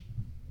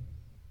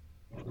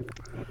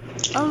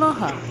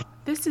Aloha,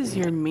 this is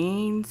your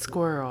main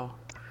squirrel,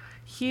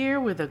 here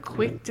with a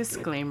quick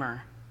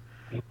disclaimer.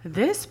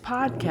 This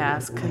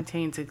podcast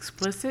contains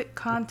explicit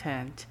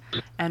content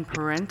and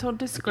parental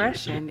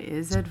discretion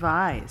is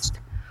advised.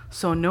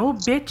 So no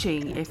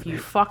bitching if you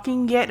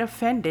fucking get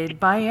offended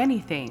by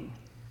anything.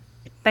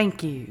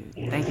 Thank you.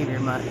 Thank you very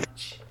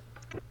much.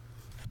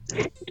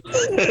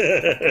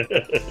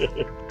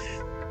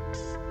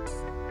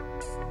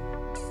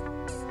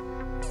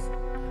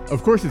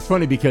 Of course, it's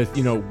funny because,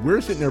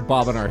 we're sitting there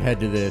bobbing our head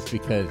to this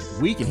because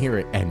we can hear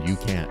it and you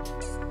can't.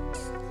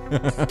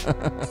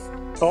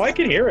 Oh, I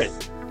can hear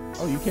it.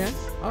 Oh, you can?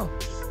 Oh.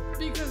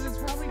 Because it's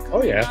probably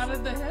coming yeah. out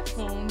of the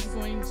headphones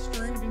going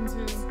straight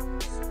into...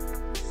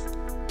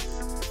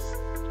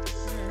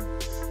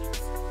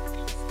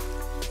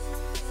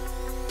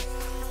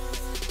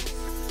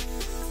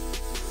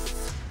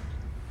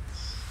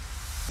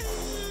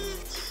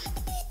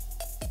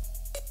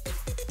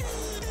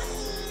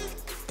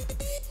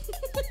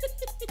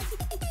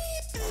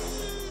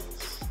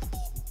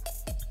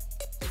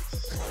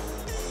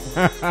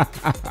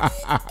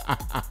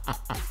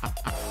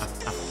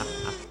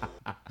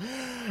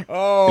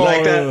 Oh, you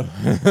like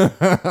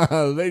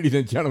that? Ladies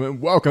and gentlemen,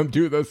 welcome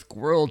to the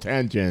Squirrel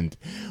Tangent.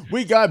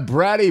 We got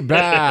Bratty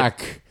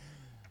back.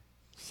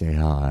 Say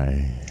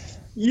hi.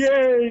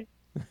 Yay!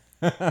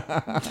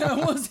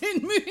 That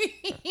wasn't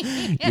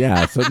me.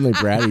 Yeah, suddenly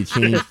Bratty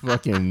changed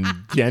fucking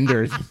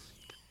genders.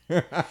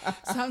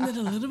 Sounded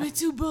a little bit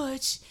too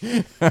butch.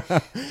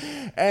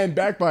 And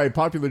back by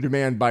popular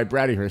demand by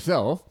Bratty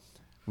herself,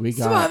 we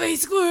got... Suave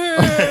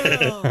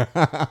Squirrel!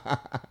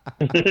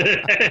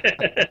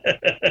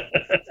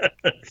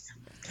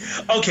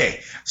 Okay,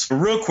 so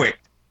real quick.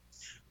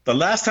 The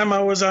last time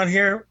I was on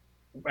here,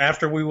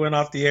 after we went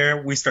off the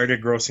air, we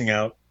started grossing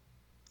out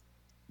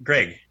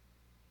Greg.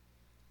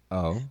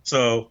 Oh.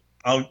 So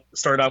I'll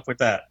start off with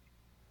that.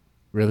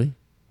 Really?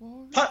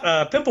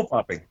 Pimple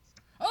popping.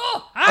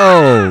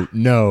 Oh,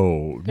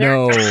 no.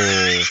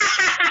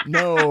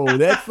 No,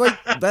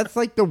 that's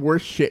like the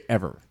worst shit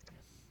ever.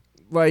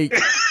 Like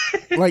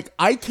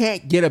I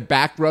can't get a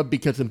back rub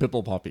because of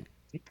pimple popping.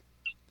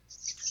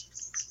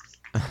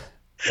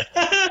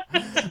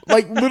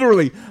 Like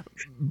literally,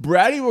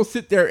 Bratty will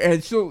sit there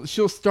and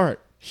she'll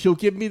start. She'll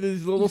give me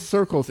these little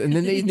circles, and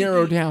then they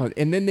narrow down,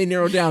 and then they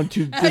narrow down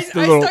to just I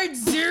little. start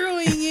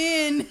zeroing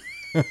in.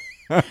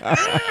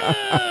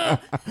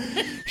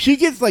 She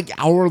gets like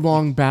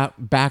hour-long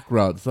back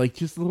rubs, like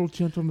just little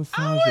gentle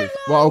massages.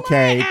 Well,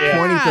 okay,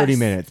 20, 30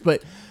 minutes,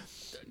 but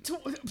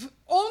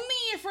only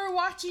if we're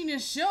watching a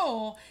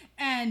show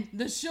and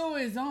the show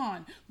is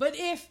on. But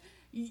if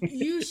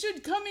you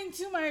should come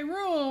into my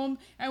room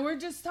and we're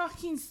just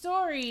talking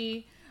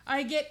story,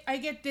 I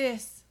get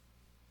this.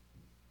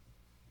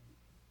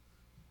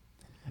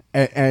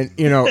 And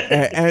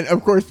and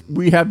of course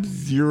we have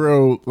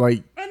zero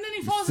like And then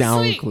he falls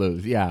sound asleep.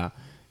 clues. Yeah,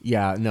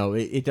 no,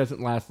 it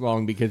doesn't last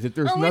long because if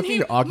there's Or when nothing he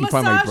to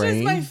occupy my massages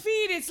brain. my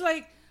feet, it's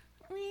like.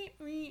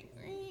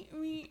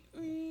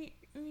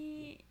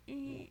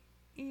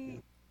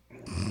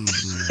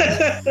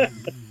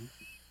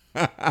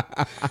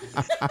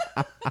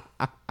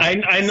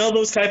 I know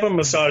those type of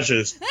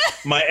massages.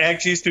 My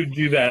ex used to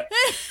do that.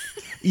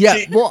 Yeah,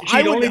 She'd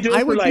only do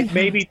it for like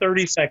maybe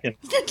 30 seconds.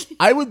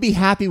 I would be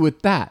happy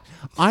with that.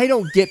 I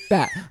don't get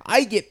that.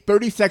 I get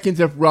 30 seconds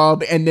of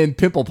rub and then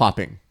pimple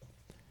popping.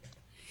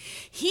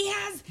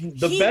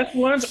 The best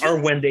ones are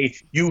when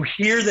you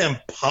hear them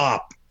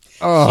pop.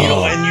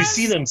 Oh. And you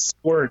see them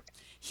squirt.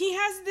 He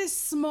has this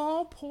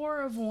small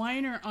pour of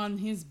whiner on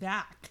his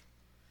back.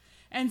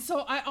 And so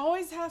I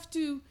always have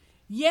to,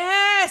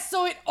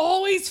 so it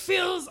always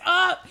fills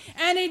up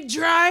and it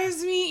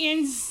drives me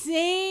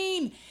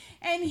insane.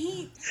 And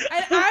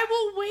I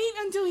will wait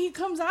until he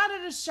comes out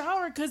of the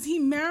shower because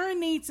he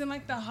marinates in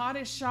like the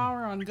hottest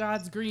shower on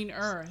God's green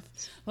earth.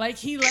 Like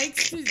he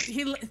likes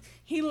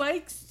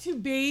to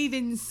bathe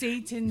in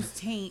Satan's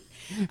taint.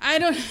 I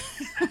don't.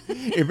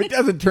 If it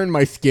doesn't turn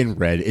my skin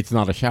red, it's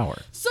not a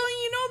shower. So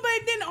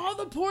but then all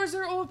the pores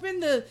are open,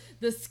 the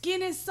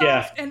skin is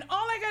soft, and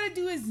all I gotta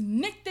do is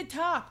nick the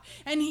top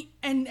and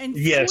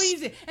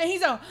squeeze it, and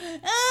he's all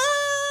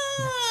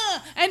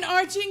and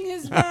arching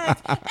his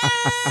back.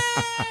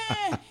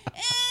 I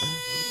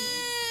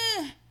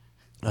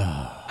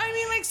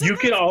mean, like you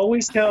can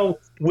always tell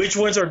which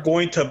ones are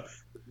going to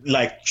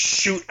like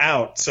shoot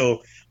out.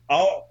 So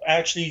I'll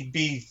actually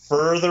be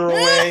further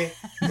away.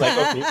 Like,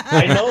 okay,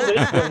 I know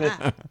this one is.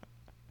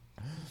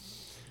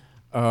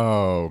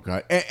 Oh,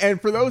 God. And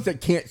for those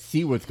that can't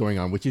see what's going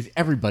on, which is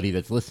everybody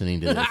that's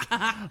listening to this,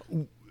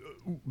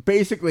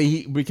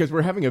 basically, because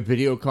we're having a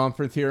video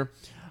conference here,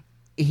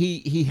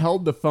 he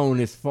held the phone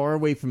as far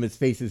away from his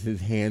face as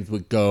his hands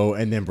would go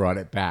and then brought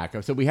it back.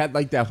 So we had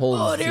like that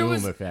whole zoom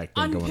effect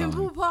going on. On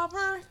Pimple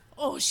Popper,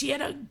 she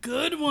had a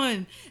good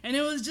one. And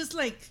it was just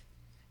like,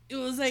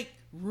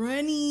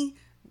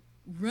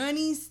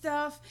 runny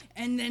stuff,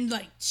 and then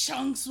like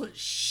chunks was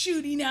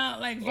shooting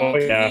out like volcano.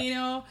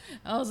 Yeah.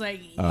 I was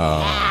like,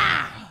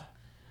 I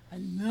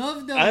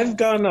love those. I've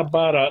gotten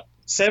about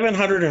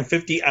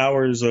 750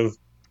 hours of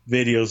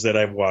videos that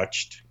I've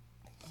watched.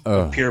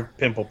 Pure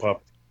pimple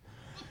pop.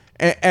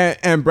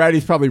 And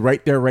Brady's probably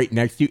right there, right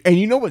next to you. And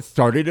you know what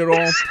started it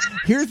all?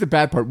 Here's the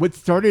bad part. What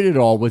started it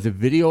all was a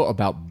video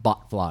about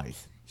butt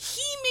flies.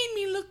 He made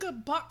me look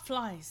up butt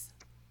flies.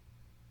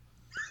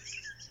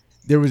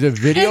 There was a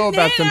video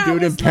about some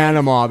dude in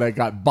Panama that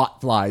got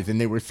butt flies,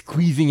 and they were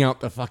squeezing out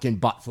the fucking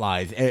butt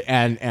flies.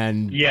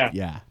 And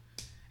yeah.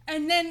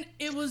 And then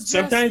it was just...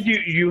 Sometimes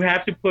you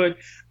have to put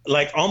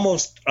like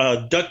almost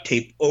duct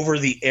tape over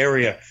the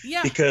area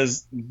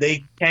because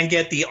they can't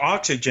get the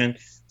oxygen.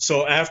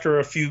 So after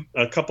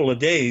a couple of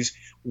days,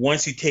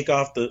 once you take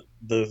off the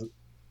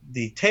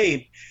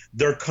tape,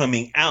 they're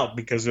coming out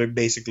because they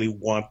basically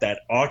want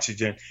that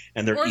oxygen,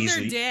 and they're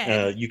easily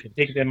dead. You can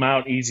take them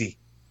out easy.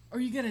 Or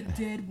you got a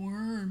dead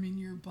worm in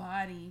your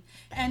body,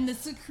 and the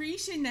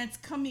secretion that's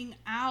coming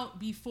out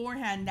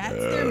beforehand, that's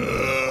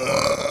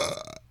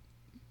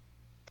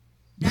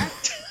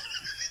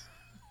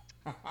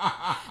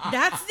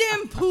that's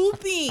them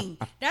pooping.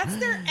 That's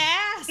their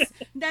ass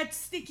that's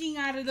sticking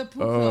out of the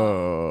poop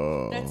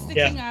hole. That's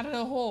sticking out of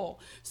the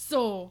hole.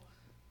 So,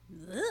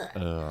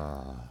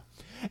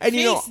 and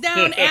face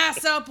down,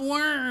 ass up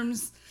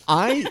worms.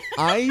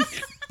 I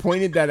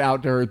pointed that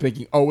out to her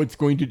thinking, oh, it's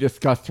going to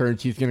disgust her and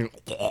she's going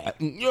to...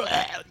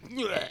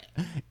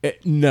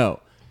 No.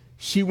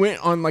 She went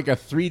on like a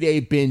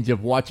 3-day binge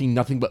of watching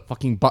nothing but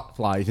fucking butt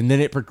flies, and then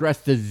it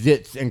progressed to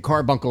zits and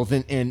carbuncles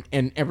and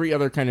every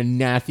other kind of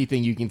nasty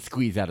thing you can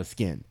squeeze out of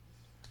skin.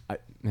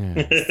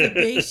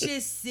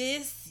 Sebaceous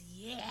cysts,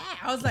 yeah.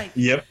 I was like,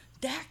 yep.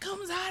 That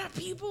comes out of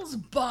people's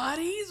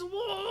bodies?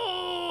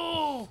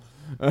 Whoa!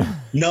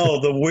 No,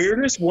 the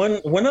weirdest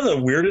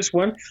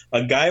one,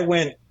 a guy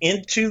went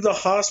into the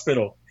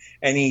hospital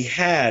and he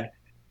had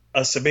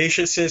a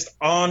sebaceous cyst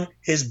on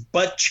his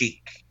butt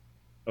cheek.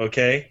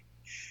 Okay?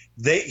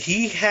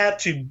 He had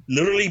to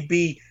literally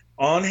be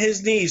on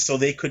his knees so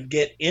they could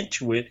get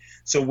into it.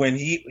 So when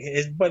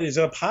his butt is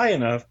up high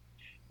enough,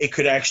 it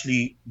could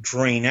actually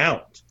drain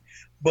out.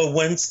 But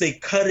once they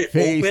cut it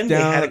face open,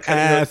 down, they had to cut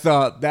ass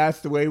up. That's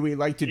the way we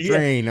like to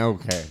drain.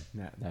 Okay,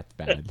 that's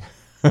bad.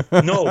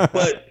 No,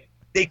 but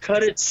they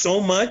cut it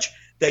so much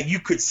that you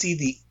could see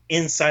the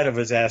inside of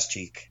his ass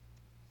cheek.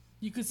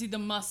 You could see the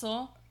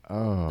muscle,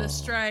 the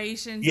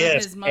striations of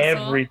his muscle.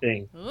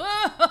 Everything.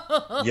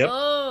 Yep.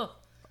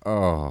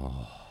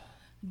 Oh.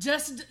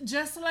 Just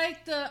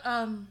like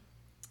the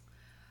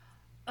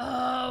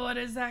what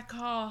is that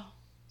called?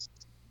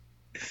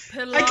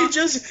 Pillow. I could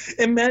just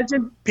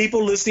imagine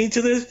people listening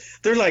to this.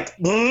 They're like,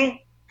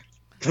 we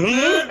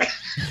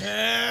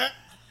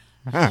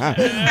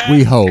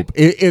hope.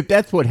 If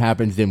that's what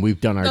happens, then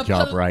we've done our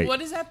job right. What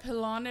is that?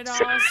 Pilonidal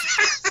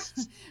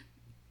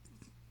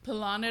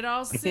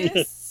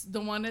cysts?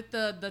 The one at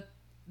the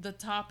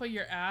top of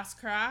your ass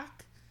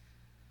crack?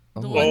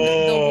 The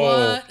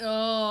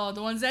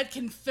ones that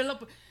can fill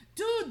up.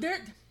 Dude,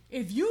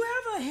 if you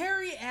have a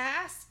hairy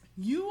ass,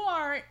 you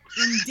are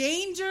in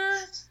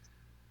danger.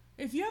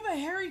 If you have a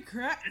hairy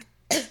crack,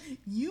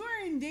 you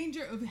are in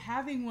danger of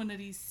having one of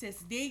these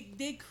cysts.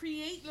 They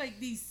create like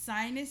these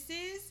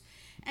sinuses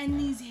and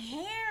these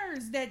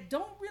hairs that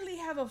don't really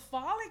have a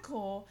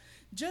follicle,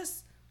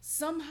 just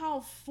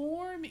somehow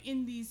form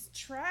in these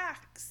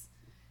tracts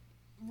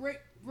right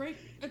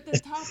at the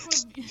top of...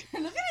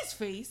 Look at his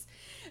face.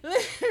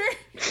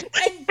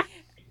 and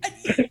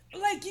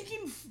like you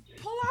can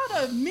pull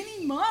out a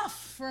mini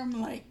muff from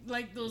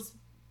like those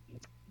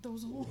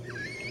holes.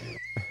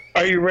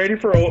 Are you ready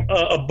for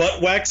a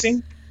butt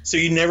waxing? So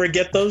you never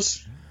get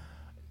those?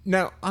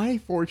 Now, I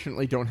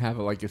fortunately don't have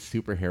a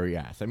super hairy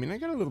ass. I mean, I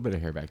got a little bit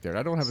of hair back there.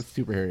 I don't have a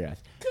super hairy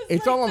ass.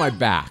 It's all on my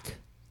back.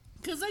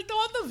 Because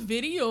all the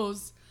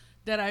videos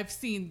that I've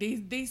seen,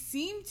 they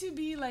seem to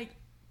be like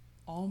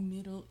all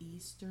Middle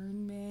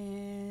Eastern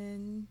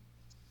men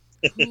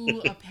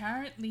who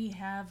apparently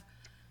have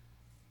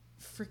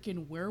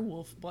freaking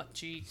werewolf butt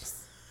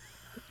cheeks.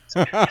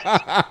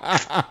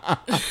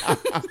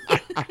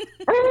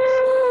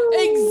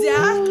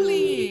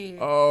 Exactly.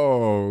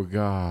 Oh,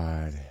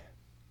 God.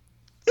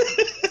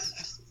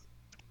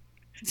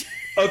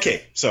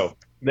 Okay, so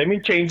let me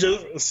change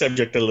the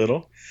subject a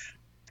little.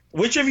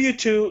 Which of you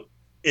two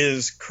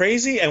is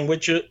crazy and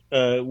which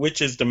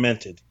is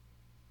demented?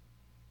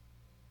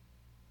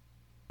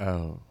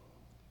 Oh.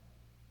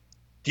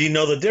 Do you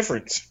know the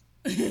difference?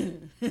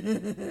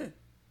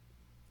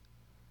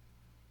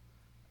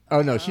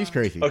 Oh no, she's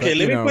crazy. Okay,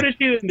 let me put it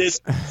to you this.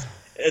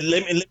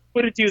 Let me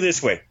put it to you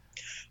this way: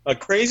 a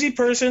crazy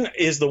person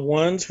is the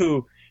ones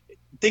who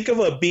think of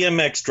a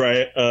BMX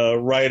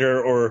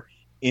rider or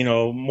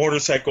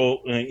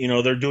motorcycle.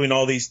 They're doing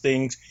all these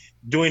things,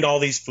 doing all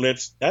these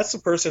flips. That's the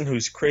person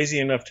who's crazy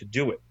enough to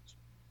do it.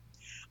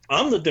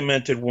 I'm the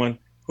demented one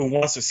who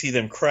wants to see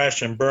them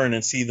crash and burn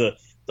and see the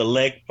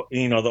leg,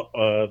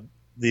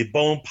 the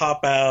bone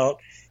pop out.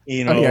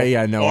 No,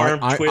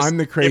 twist, I'm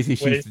the crazy.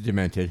 She's the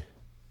demented.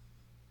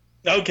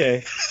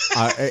 Okay.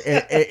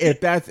 If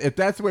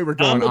that's the way we're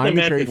going, I'm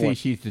the crazy. One.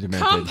 She's the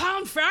demented.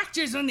 Compound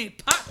fractures when they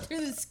pop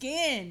through the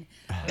skin.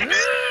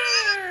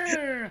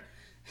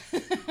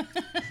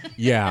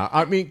 Yeah,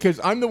 I mean, because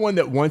I'm the one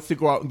that wants to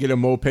go out and get a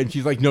moped. And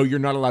she's like, no, you're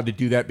not allowed to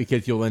do that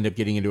because you'll end up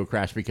getting into a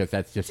crash because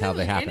that's just how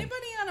they happen.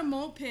 Anybody on a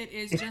moped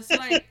is just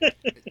like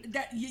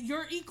that.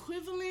 You're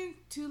equivalent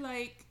to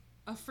like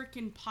a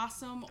freaking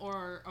possum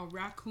or a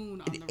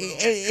raccoon on the road.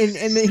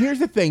 And here's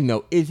the thing,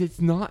 though, is it's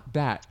not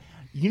that.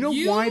 You know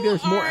why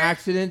there's more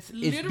accidents?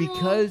 It's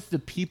because the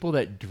people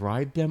that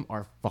drive them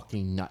are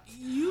fucking nuts.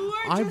 You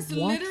are just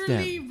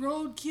literally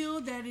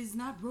roadkill that is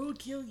not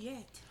roadkill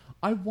yet.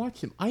 I watch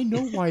them. I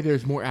know why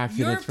there's more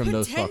accidents from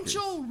those fuckers.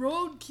 Potential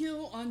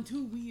roadkill on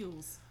two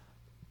wheels.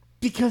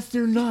 Because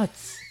they're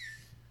nuts.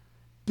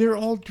 They're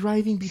all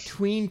driving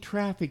between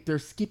traffic. They're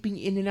skipping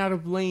in and out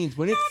of lanes.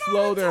 When it's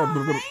slow, they're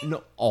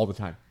no, all the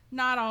time.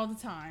 Not all the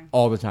time.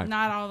 All the time.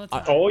 Not all the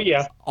time. Oh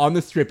yeah. On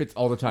the strip, it's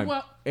all the time.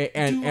 Well,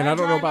 and I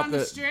don't know about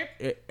the strip.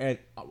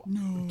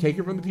 No. Take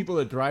it from the people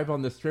that drive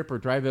on the strip or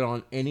drive it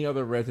on any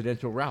other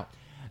residential route.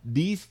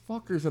 These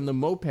fuckers on the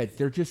mopeds,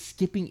 they're just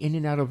skipping in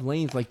and out of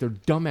lanes like they're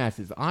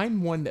dumbasses.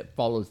 I'm one that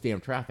follows damn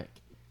traffic.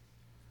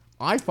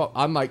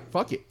 I'm like,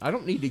 fuck it. I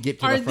don't need to get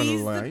to the front of the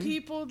line. Are these the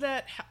people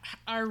that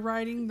are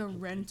riding the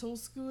rental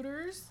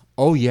scooters?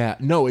 Oh, yeah.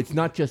 No, it's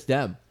not just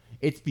them.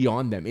 It's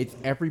beyond them. It's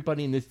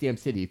everybody in this damn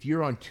city. If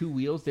you're on two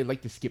wheels, they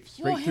like to skip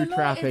straight through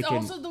traffic. It's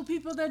also the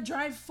people that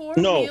drive four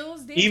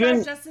wheels. They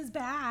drive just as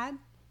bad.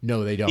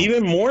 No, they don't.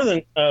 Even more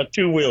than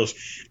two wheels.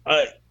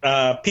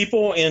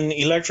 People in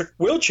electric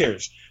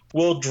wheelchairs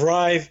will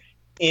drive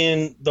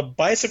in the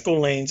bicycle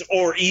lanes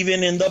or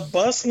even in the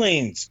bus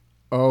lanes.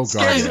 Oh, God.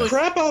 Scares the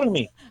crap out of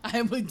me.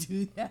 I would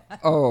do that.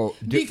 Oh.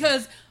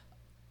 Because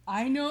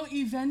I know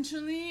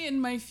eventually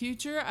in my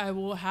future I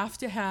will have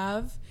to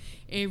have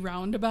a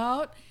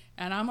roundabout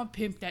and I'm going to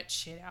pimp that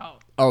shit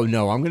out. Oh,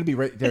 no. I'm going to be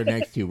right there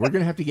next to you. We're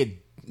going to have to get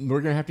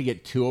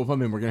two of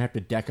them and we're going to have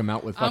to deck them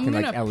out with fucking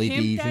like LEDs and shit. I'm going to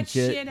pimp that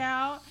shit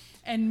out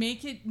and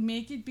make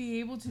it be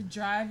able to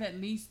drive at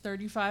least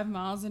 35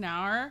 miles an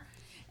hour.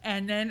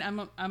 And then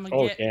I'm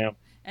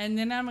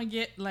gonna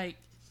get like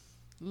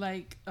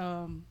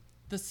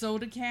the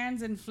soda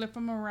cans and flip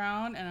them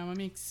around, and I'm gonna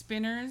make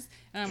spinners,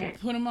 and I'm gonna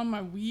put them on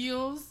my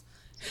wheels.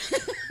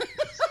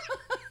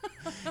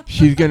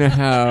 She's gonna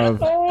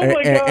have,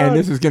 and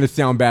this is gonna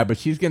sound bad, but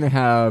she's gonna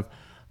have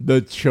the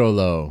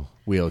Cholo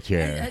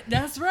wheelchair.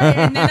 That's right.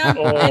 And then I'm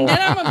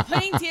gonna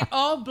paint it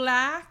all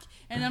black,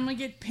 and I'm gonna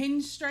get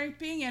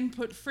pinstriping and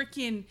put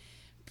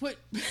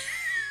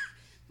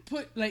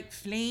like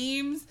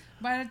flames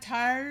by the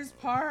tires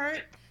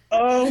part.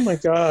 Oh my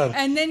God!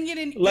 And then get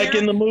an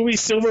in the movie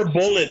Silver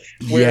Bullet,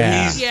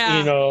 where he's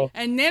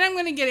And then I'm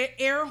gonna get an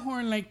air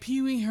horn like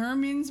Pee Wee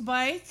Herman's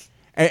bike.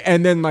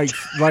 And then like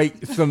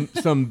some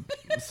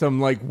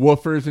like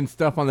woofers and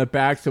stuff on the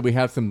back, so we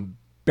have some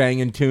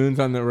banging tunes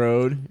on the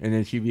road, and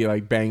then she'd be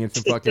like banging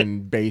some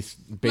fucking bass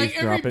like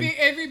dropping.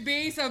 Every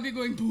bass, I'll be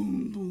going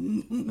boom,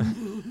 boom, boom,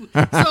 boom.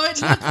 So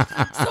it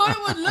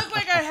would look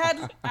like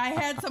I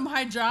had some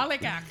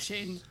hydraulic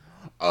action.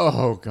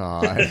 Oh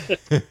God.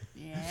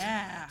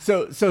 Yeah.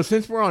 So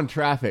since we're on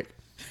traffic,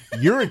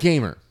 you're a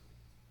gamer,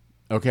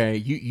 okay?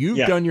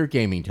 You've done your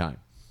gaming time.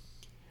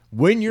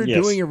 When you're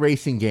doing a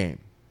racing game,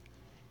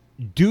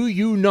 do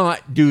you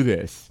not do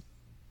this?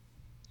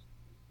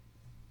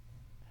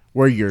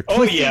 Where you're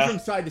twisting from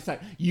side to side.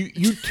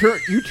 You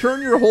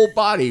turn your whole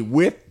body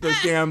with the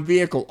damn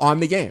vehicle on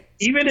the game.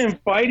 Even in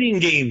fighting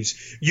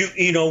games,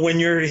 you know when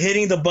you're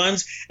hitting the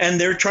buttons and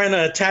they're trying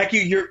to attack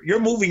you, you're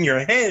moving your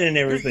head and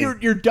everything.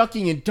 You're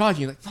ducking and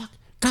dodging like fuck,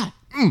 God.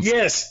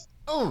 Yes.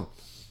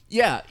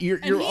 Yeah, you're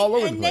all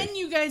over the place. And then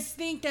you guys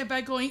think that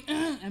by going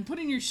and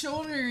putting your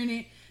shoulder in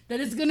it, that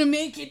it's gonna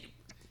make it.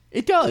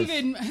 It does.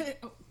 Even.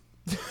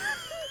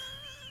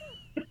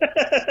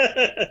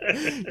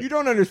 You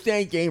don't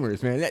understand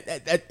gamers, man.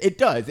 That it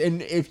does.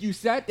 And if you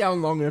sat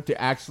down long enough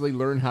to actually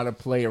learn how to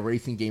play a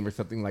racing game or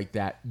something like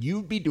that,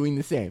 you'd be doing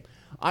the same.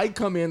 I'd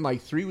come in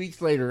like 3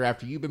 weeks later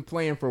after you've been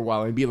playing for a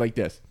while and be like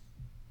this.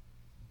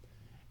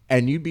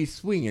 And you'd be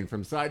swinging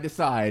from side to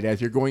side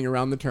as you're going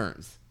around the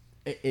turns.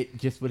 It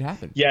just would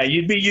happen. Yeah,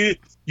 you'd be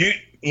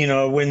you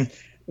know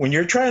when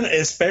you're trying,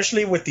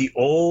 especially with the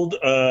old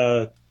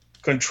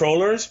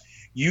controllers,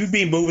 you'd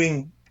be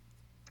moving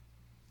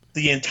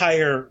the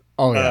entire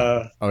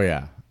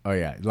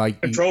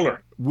like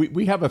controller.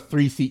 We have a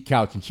 3-seat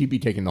couch and she'd be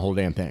taking the whole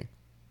damn thing.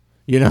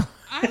 You know?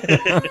 I'm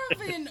more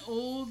of an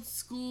old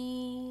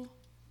school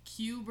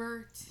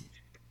Qbert.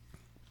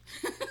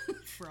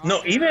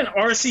 No, even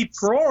RC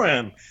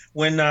Pro-Am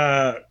when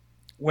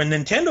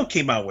Nintendo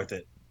came out with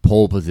it.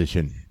 Pole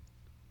position.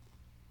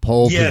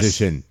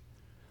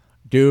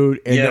 Dude,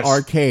 in the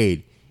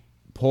arcade,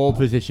 pole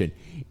position.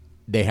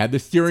 They had the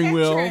steering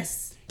wheel.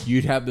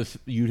 You'd have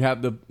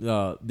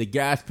the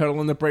gas pedal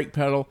and the brake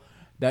pedal.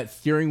 That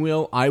steering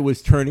wheel, I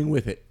was turning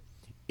with it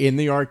in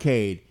the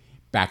arcade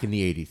back in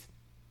the 80s.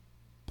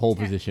 Pole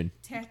position.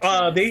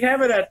 They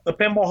have it at the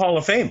Pinball Hall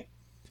of Fame.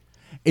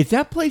 Is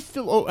that place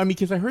still? I mean,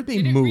 because I heard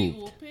they moved.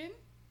 Reopen?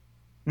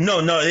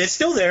 No, it's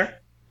still there.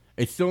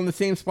 It's still in the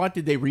same spot.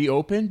 Did they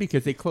reopen?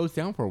 Because they closed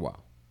down for a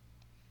while.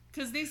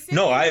 Because they said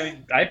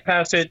I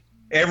passed it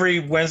every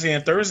Wednesday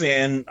and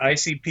Thursday, and I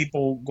see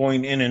people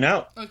going in and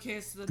out.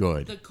 Okay, so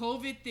Good. the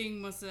COVID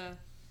thing must have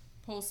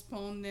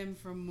postponed them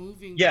from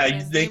moving.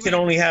 Yeah, they can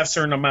only have a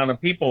certain amount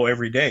of people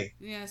every day.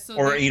 Yeah, so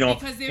or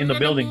because they in were the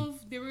building.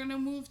 they were gonna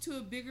move to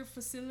a bigger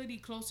facility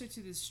closer to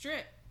the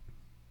strip.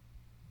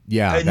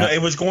 Yeah,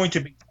 It was going to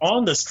be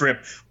on the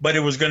strip, but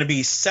it was going to be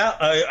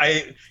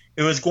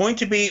it was going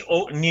to be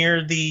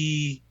near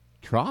the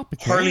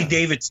Tropicana. Harley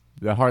Davidson.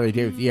 The Harley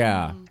Davidson.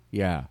 Yeah,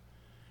 yeah.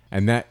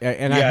 And I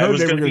Yeah, heard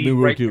they were gonna going to be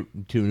move right to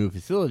a new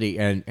facility.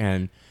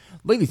 And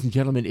ladies and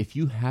gentlemen, if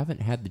you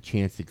haven't had the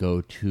chance to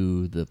go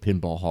to the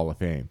Pinball Hall of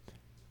Fame,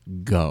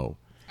 go.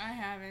 I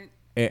haven't.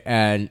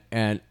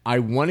 And I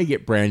want to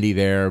get Brandy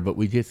there, but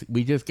we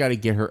just got to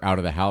get her out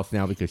of the house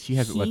now because she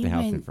hasn't left the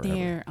house in forever.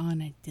 There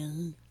on a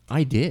date.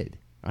 I did,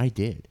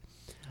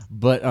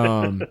 but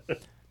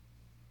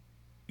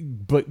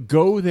but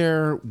go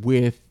there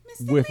with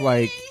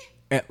like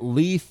at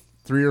least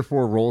 3 or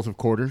 4 rolls of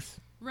quarters.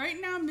 Right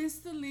now,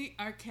 Mr. Lee,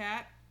 our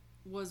cat,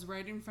 was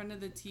right in front of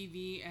the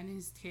TV, and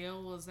his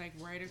tail was like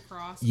right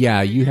across.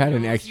 Yeah, you had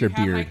an extra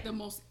beard. You had like the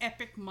most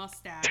epic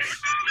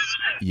mustache.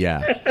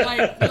 Yeah,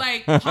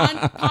 like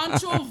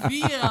Pancho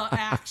Villa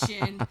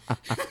action.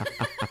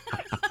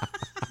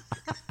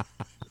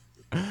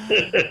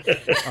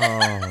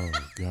 Oh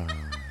God.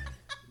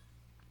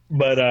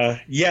 But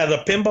yeah,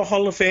 the Pinball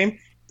Hall of Fame,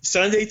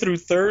 Sunday through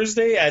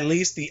Thursday, at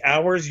least the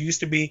hours used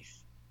to be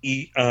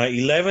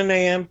 11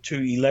 a.m.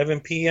 to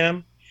 11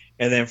 p.m.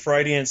 And then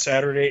Friday and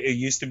Saturday, it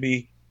used to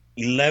be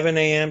 11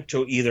 a.m.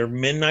 to either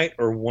midnight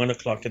or 1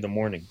 o'clock in the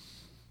morning.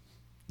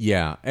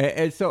 Yeah,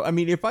 and so I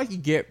mean, if I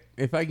can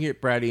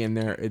get Brady in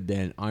there,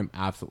 then I'm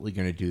absolutely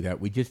going to do that.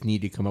 We just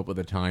need to come up with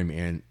a time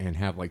and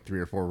have like 3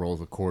 or 4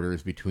 rolls of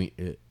quarters between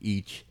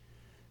each.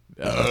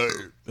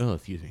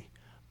 Excuse me.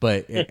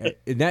 But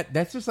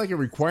that's just like a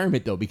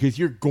requirement though, because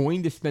you're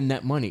going to spend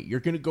that money. You're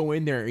going to go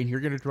in there and you're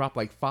going to drop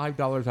like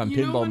 $5 on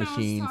pinball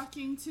machines. I was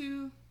talking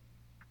to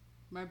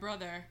my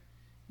brother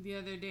the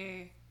other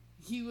day.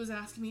 He was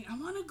asking me, I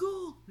want to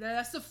go.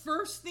 That's the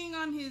first thing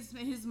on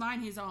his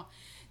mind. He's all,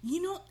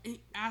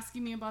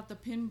 asking me about the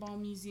pinball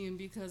museum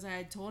because I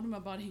had told him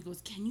about it. He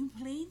goes, can you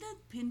play the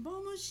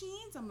pinball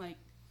machines? I'm like,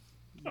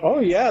 oh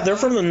yeah, they're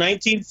from the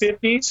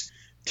 1950s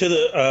to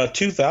the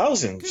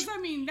 2000s. Because I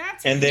mean,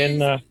 that's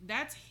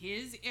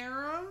his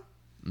era.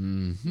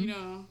 Mm-hmm. You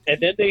know.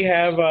 And then they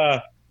have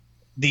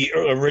the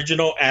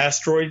original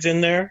asteroids in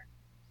there.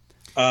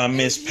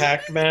 Miss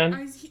Pac-Man.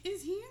 Is he and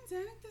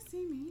Zanuck the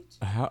same age?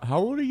 How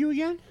old are you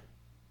again?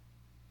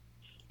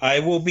 I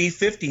will be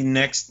 50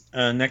 next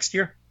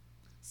year.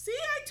 See,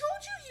 I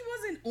told you he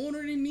wasn't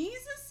older than me.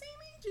 He's the same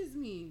age as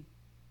me.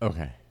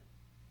 Okay.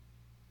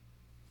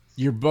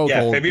 You're both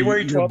old.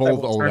 February 12th, you're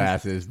both old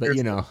asses, but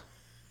you know.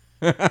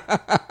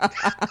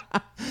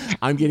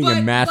 I'm getting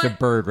a massive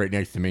bird right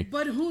next to me.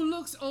 But who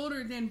looks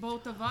older than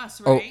both of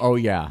us, right? Oh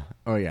yeah.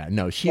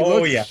 No, she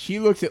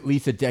looks at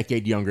least a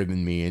decade younger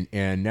than me,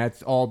 and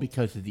that's all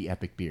because of the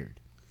epic beard.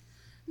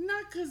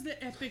 Not because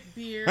the epic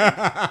beard.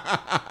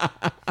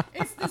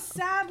 It's the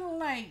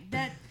satellite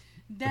that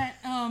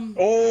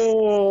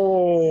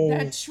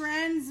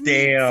transmits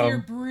your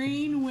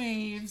brain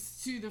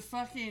waves to the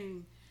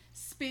fucking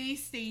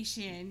space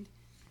station.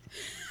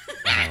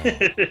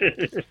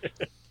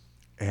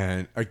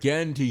 And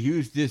again, to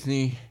use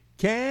Disney,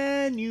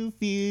 can you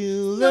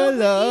feel the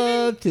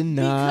love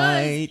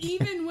tonight?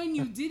 Because even when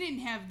you didn't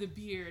have the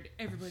beard,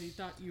 everybody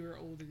thought you were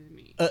older than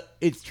me.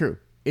 It's true.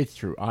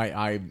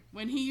 I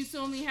when he used to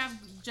only have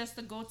just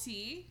the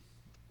goatee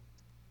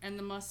and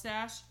the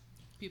mustache,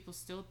 people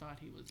still thought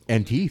he was older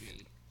and teeth. Than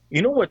me.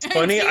 You know what's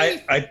funny?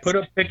 I put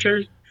up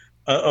pictures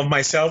of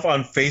myself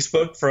on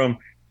Facebook from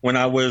when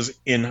I was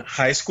in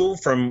high school,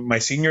 from my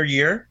senior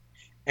year,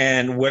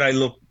 and what I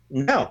look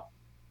now.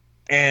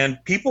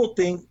 And people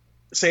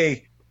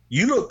say,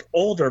 you look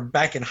older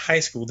back in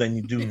high school than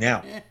you do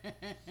now.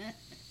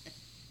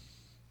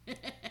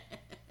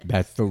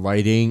 That's the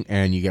lighting,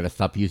 and you got to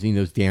stop using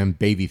those damn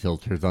baby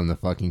filters on the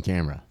fucking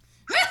camera.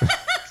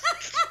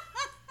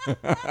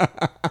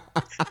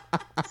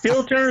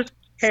 Filters?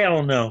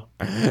 Hell no.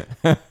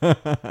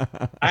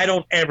 I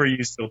don't ever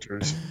use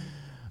filters.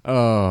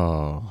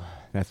 Oh,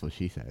 that's what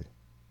she said.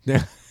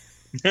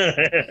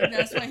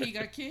 That's why he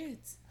got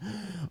kids.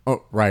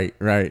 Oh, right.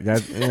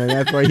 That's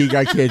why he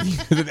got kids. He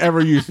doesn't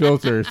ever use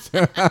filters.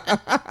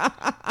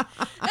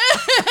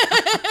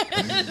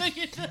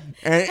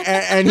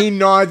 and he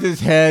nods his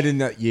head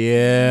and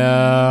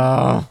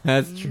yeah,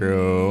 that's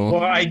true.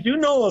 Well, I do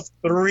know of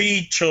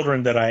 3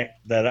 children that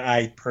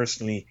I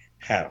personally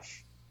have.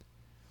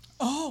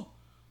 Oh,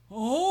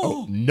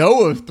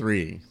 know of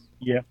 3.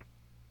 Yeah.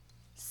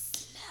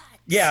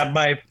 Yeah,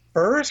 my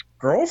first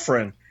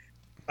girlfriend.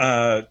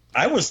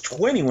 I was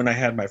 20 when I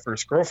had my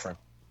first girlfriend,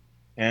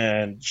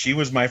 and she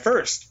was my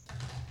first.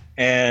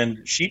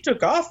 And she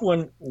took off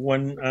for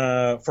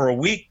a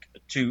week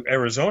to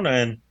Arizona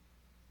and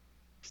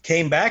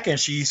came back, and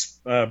she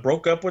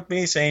broke up with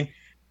me, saying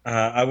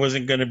I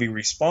wasn't going to be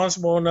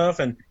responsible enough.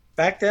 And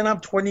back then, I'm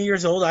 20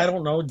 years old. I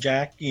don't know,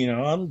 Jack.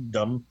 I'm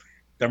dumb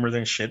dumber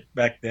than shit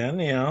back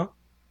then,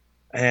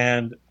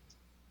 and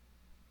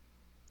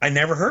I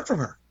never heard from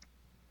her.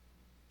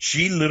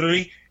 She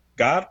literally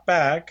got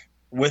back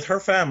with her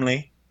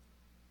family,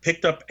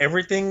 picked up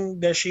everything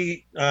that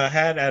she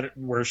had at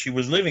where she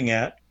was living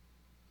at,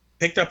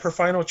 picked up her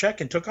final check,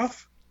 and took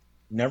off.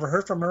 Never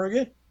heard from her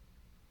again.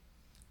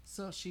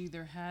 So she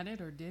either had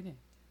it or didn't.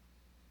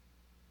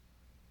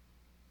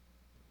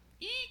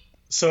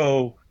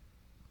 So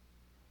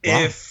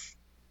if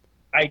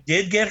I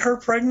did get her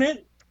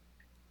pregnant,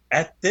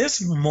 at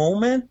this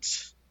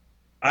moment,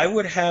 I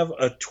would have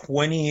a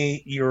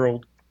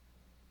 28-year-old.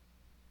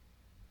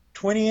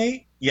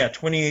 28? Yeah,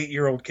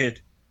 28-year-old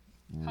kid.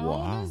 How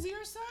old is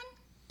your son?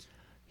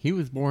 He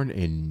was born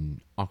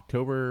in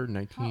October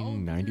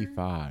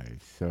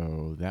 1995,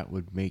 so that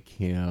would make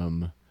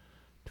him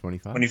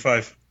 25?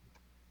 25.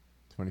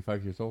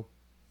 25 years old?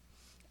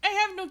 I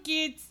have no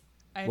kids.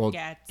 I have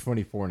cats.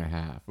 24 and a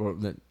half.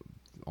 Well,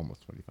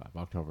 almost 25.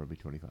 October will be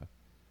 25.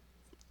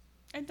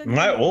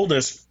 My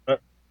oldest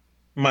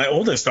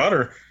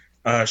daughter,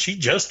 she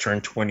just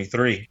turned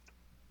 23.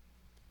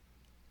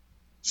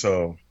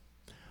 So...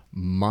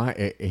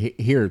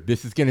 Here,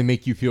 this is going to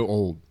make you feel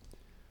old.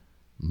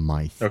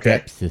 My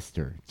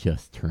stepsister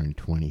just turned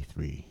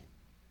 23.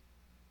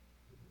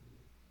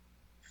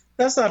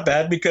 That's not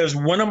bad because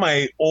one of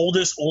my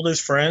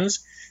oldest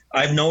friends,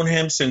 I've known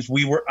him since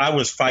I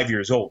was 5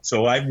 years old.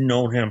 So I've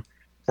known him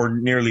for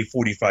nearly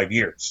 45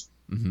 years.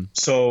 Mm-hmm.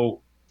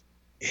 So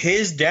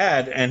his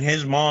dad and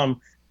his mom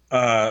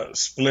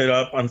split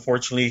up.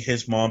 Unfortunately,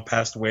 his mom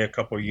passed away a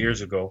couple of years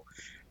ago.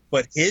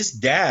 But his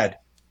dad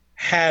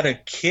had a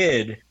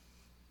kid,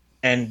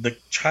 and the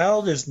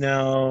child is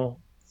now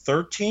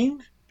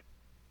 13,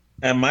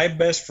 and my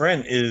best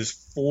friend is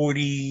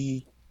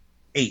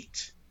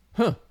 48.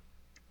 Huh.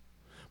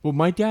 Well,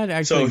 my dad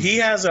actually... So he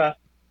has a...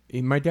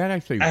 My dad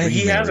actually remarried.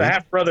 He has a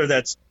half-brother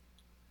that's...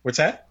 What's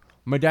that?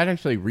 My dad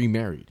actually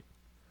remarried.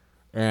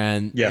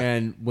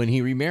 And when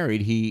he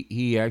remarried,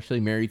 he actually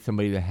married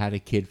somebody that had a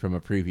kid from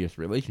a previous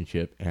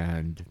relationship,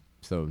 and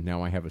so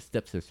now I have a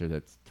stepsister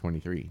that's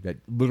 23, that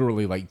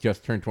literally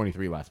just turned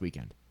 23 last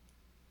weekend.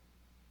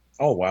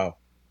 Oh, wow.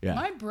 Yeah.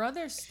 My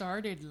brother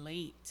started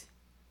late.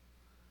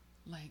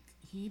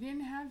 He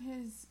didn't have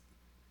his...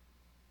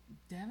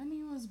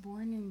 Devaney was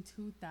born in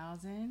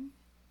 2000,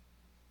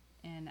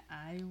 and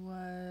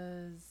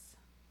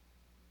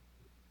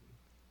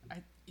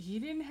he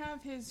didn't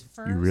have his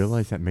first... You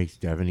realize that makes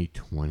Devaney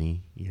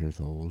 20 years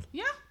old?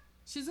 Yeah.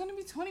 She's going to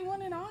be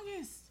 21 in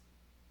August.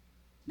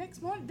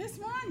 This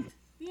month.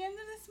 The end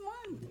of this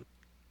month.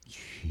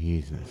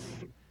 Jesus.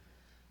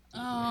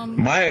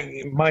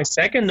 My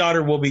second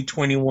daughter will be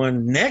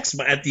 21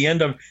 at the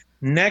end of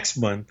next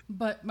month.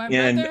 But my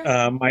brother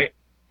and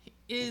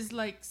is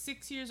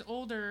 6 years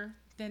older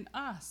than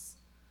us,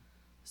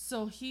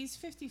 so he's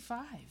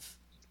 55,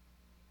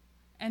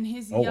 and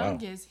his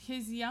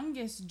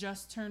youngest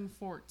just turned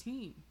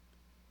 14.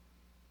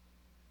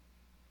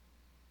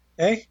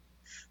 Hey,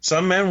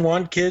 some men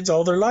want kids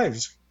all their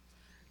lives.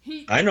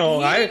 I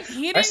know. I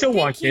still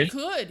want kids.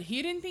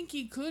 He didn't think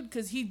he could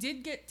because he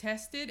did get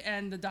tested,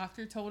 and the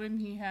doctor told him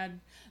he had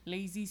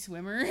lazy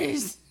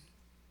swimmers.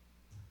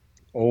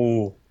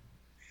 Oh,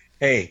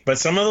 hey! But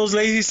some of those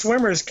lazy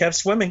swimmers kept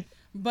swimming.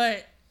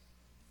 But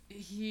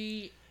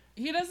he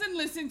doesn't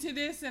listen to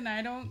this, and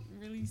I don't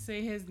really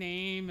say his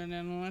name. And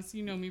unless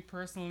you know me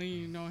personally,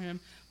 you know him.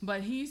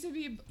 But he used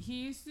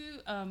to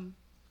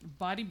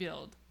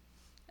bodybuild,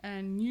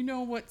 and you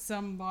know what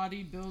some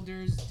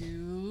bodybuilders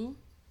do.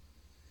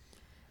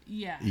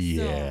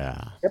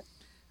 Yeah.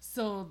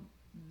 So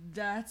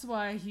that's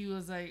why he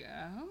was like,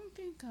 I don't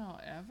think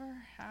I'll ever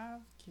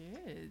have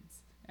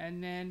kids.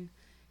 And then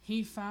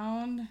he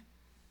found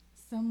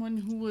someone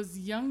who was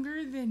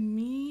younger than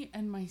me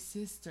and my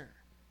sister.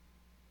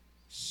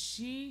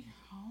 She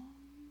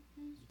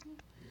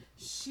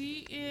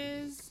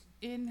is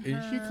in her...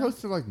 Is she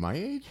close to my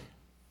age?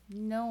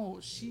 No,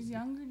 she's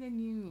younger than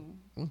you.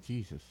 Oh,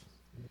 Jesus.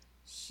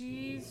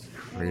 She's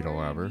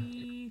Cradle ever.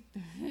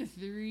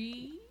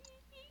 43.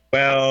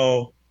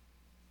 Well,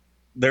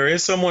 there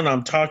is someone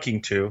I'm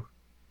talking to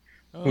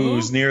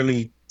who's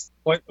nearly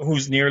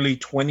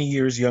 20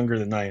 years younger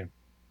than I am.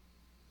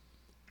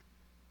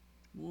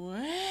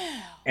 Wow.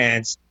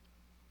 And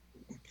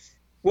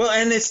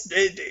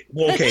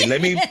okay,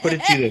 let me put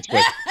it to you this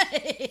way.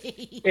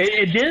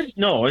 It did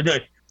no.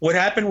 What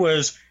happened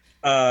was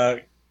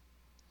the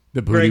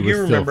booty Greg, was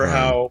you remember still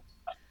how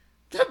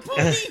the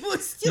booty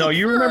was still no,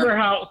 you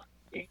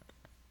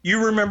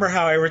remember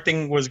how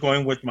everything was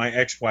going with my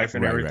ex-wife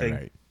and everything.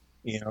 Right.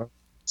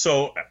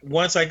 So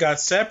once I got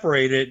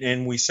separated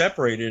and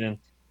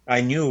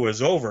I knew it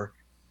was over,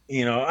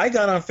 I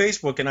got on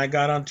Facebook and I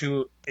got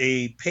onto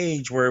a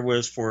page where it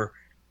was for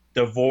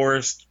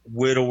divorced,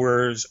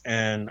 widowers,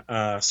 and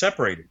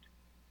separated.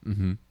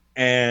 Mm-hmm.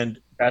 And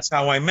that's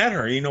how I met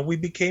her. We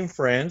became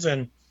friends,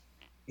 and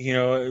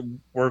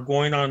we're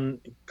going on,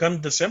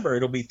 come December,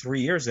 it'll be 3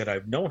 years that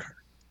I've known her.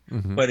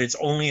 Mm-hmm. But it's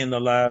only in the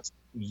last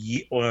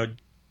year,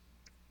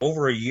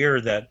 over a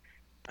year that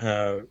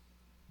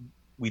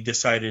we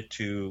decided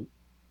to,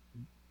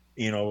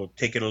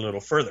 take it a little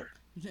further.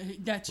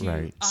 That you,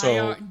 Right.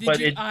 So, did but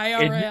you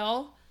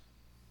IRL?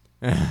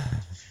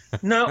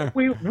 No,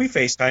 we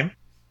FaceTime.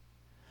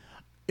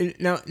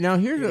 Now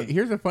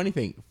here's a funny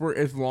thing. For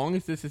as long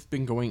as this has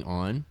been going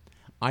on,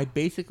 I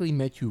basically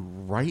met you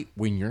right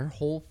when your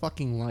whole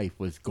fucking life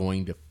was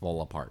going to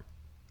fall apart.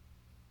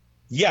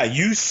 Yeah,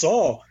 you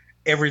saw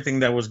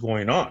everything that was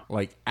going on.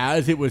 Like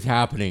as it was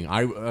happening,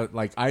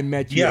 I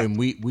met you, Yeah. and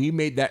we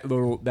made that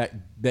little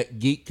that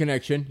geek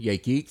connection. Yeah,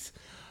 geeks.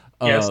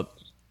 Yes.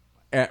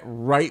 At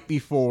right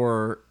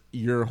before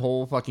your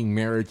whole fucking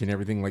marriage and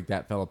everything like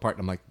that fell apart.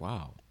 And I'm like,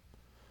 wow.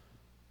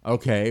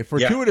 Okay,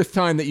 fortuitous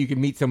time that you could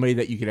meet somebody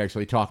that you could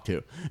actually talk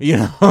to,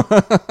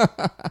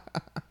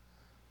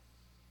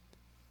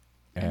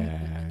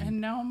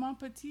 And now my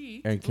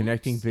petite. And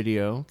connecting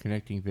video.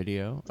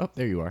 Oh,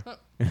 there you are.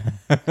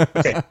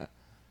 Okay.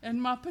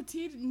 And my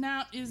petite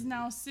is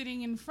now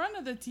sitting in front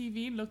of the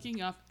TV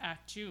looking up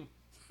at you.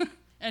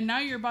 And now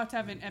you're about to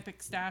have an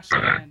epic stash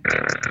again.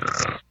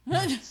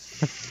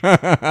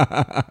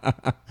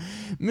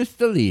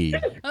 Mr. Lee.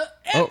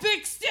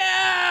 Epic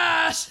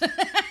stash!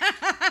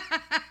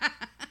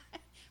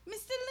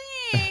 Mr.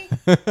 Lee!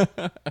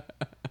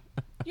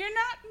 You're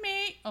not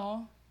me.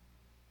 Oh.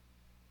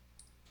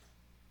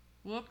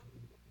 Whoop.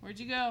 Where'd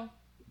you go?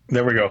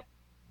 There we go.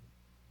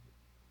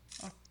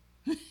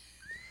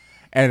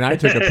 And I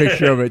took a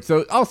picture of it,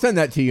 so I'll send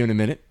that to you in a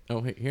minute.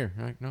 Oh, here.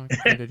 No, I can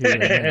send it to you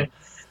right now.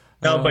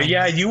 No, but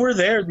yeah, you were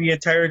there the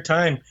entire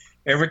time.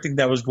 Everything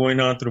that was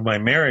going on through my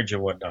marriage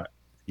and whatnot.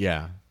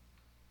 Yeah.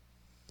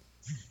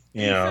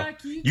 You know,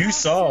 you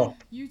saw.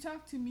 You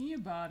talked to me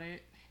about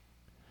it.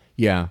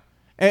 Yeah.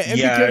 And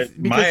yeah, because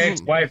my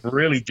ex-wife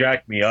really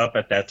jacked me up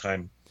at that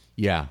time.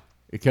 Yeah.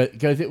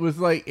 Because it was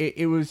like,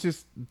 it was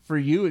just, for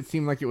you, it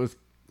seemed like it was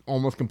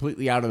almost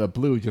completely out of the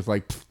blue, just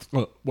like,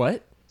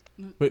 what?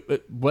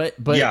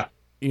 But yeah.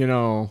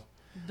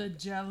 The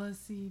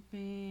jealousy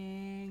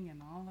thing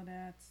and all of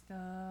that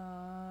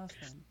stuff.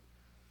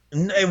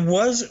 It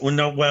was,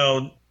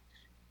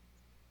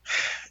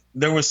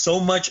 there was so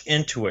much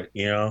into it,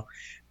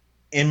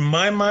 In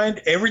my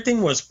mind,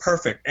 everything was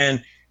perfect.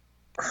 And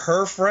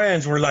her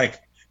friends were like,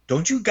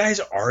 don't you guys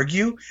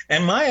argue?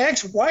 And my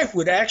ex-wife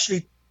would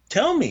actually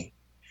tell me,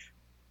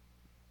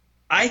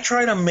 I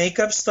try to make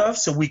up stuff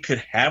so we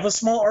could have a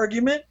small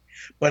argument,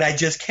 but I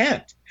just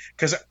can't.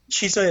 Because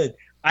she said,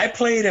 I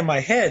play it in my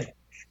head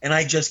and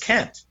I just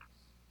can't.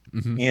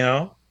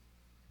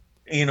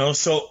 Mm-hmm.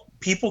 So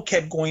people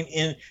kept going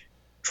in,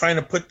 trying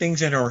to put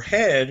things in her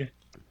head,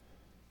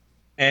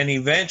 and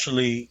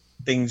eventually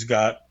things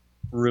got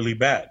really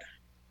bad.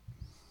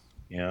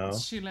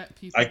 She let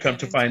people. I come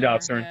to find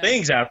out certain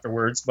things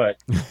afterwards, but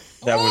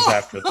that was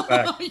after the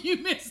fact. You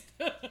missed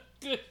a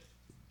good.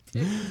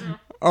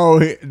 Oh,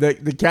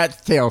 the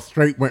cat's tail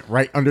straight went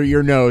right under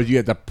your nose. You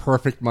had the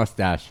perfect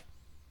mustache.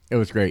 It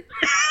was great.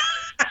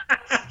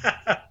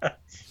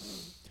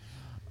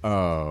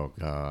 Oh,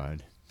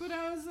 God. But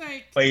I was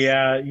like... But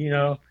yeah,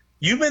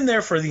 you've been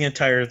there for the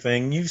entire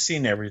thing. You've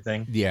seen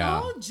everything.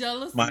 Yeah. Oh,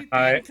 jealousy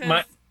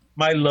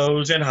my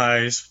lows and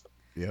highs.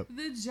 Yep.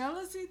 The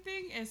jealousy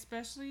thing,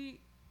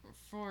 especially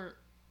for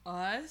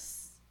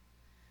us,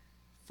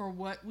 for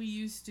what we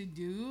used to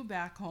do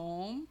back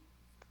home,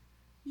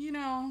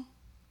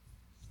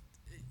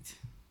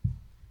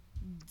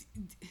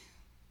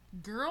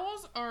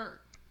 girls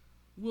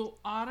will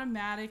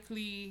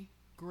automatically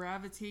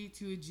gravitate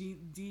to a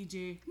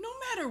DJ no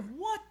matter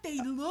what they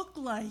look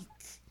like.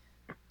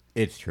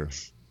 It's true.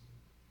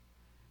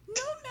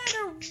 No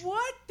matter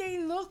what they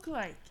look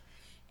like.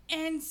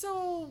 And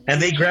so...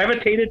 And they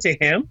gravitated to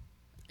him?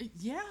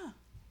 Yeah.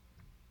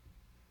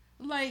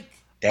 Like...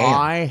 Damn.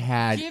 I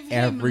had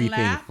everything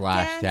lap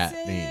flashed dances.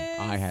 at me.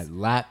 I had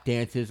lap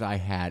dances. I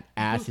had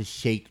asses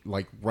shaked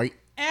like right...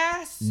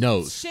 Ass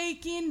nose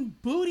shaking,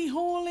 booty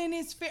hole in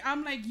his face.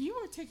 I'm like, you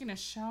were taking a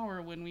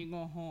shower when we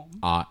go home.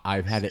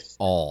 I've had it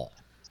all.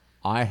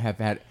 I have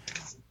had...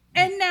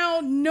 And now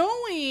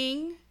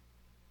knowing,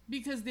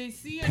 because they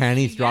see us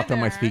panties together, dropped on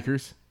my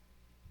speakers.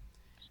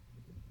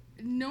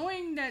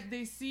 Knowing that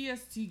they see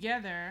us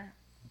together,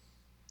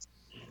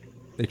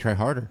 they try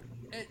harder.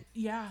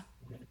 Yeah.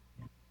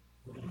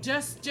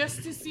 Just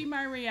to see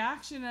my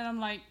reaction, and I'm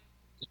like.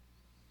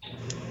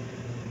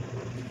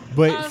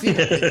 But see,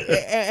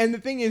 and the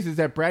thing is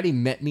that Braddy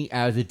met me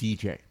as a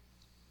DJ,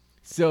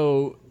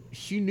 so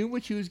she knew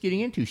what she was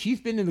getting into.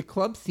 She's been in the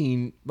club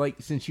scene like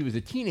since she was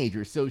a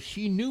teenager, so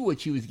she knew what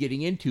she was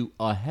getting into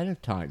ahead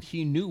of time.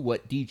 She knew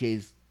what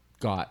DJs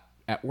got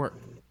at work.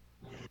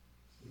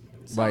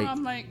 So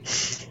I'm like,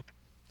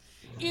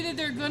 either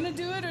they're gonna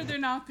do it or they're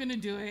not gonna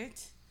do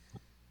it.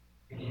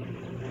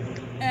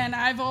 And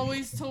I've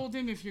always told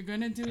him, if you're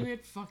gonna do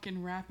it,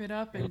 fucking wrap it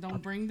up and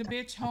don't bring the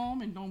bitch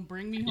home and don't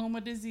bring me home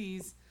a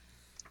disease.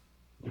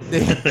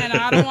 And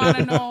I don't want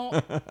to know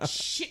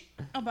shit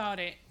about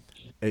it.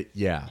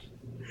 Yeah.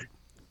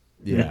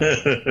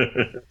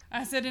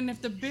 I said, and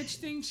if the bitch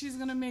thinks she's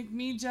gonna make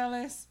me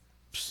jealous,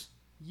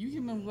 you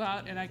can move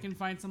out and I can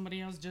find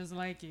somebody else just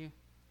like you.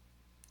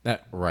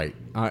 Right.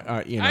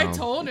 I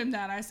told him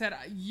that. I said,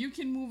 you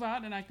can move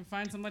out and I can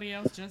find somebody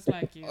else just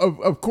like you.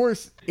 Of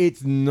course,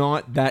 it's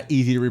not that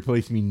easy to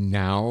replace me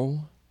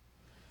now.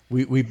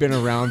 We've been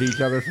around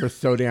each other for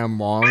so damn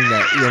long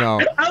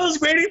that, I was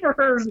waiting for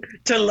her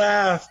to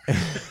laugh.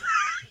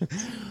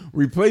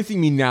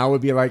 Replacing me now would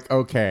be like,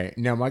 okay,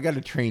 now I got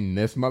to train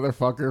this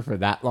motherfucker for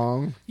that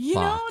long?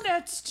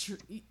 That's true.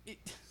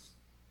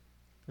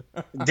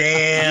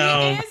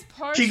 Damn.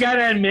 She got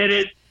to admit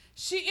it.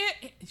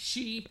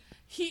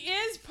 He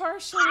is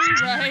partially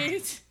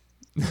right.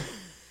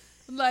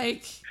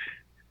 Like,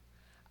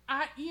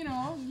 you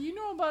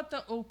know about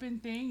the open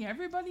thing.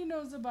 Everybody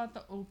knows about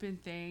the open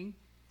thing.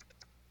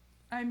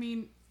 I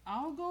mean,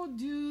 I'll go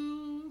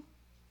do,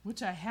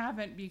 which I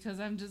haven't because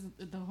I'm just,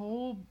 the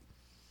whole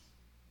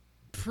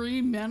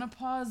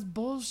pre-menopause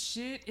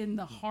bullshit and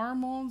the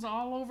hormones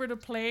all over the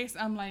place.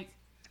 I'm like,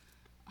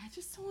 I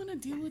just don't want to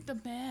deal with the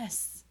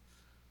mess.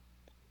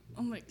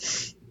 I'm like,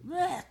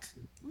 look.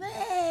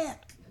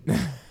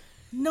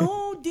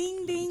 No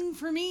ding ding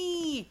for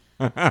me.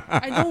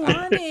 I don't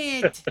want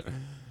it.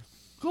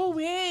 Go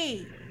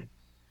away.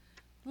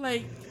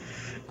 Like,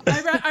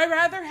 I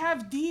rather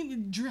have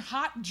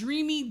hot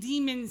dreamy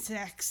demon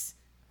sex.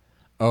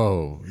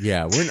 Oh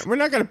yeah, we're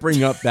not gonna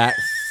bring up that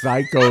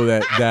psycho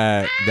that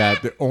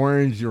the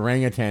orange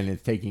orangutan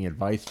is taking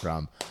advice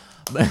from.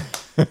 But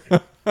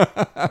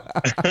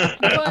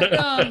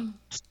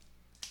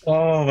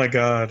oh my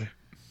god.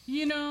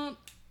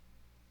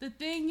 The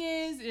thing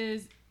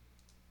is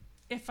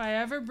if I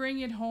ever bring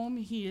it home,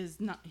 he's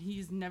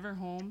never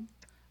home.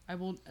 I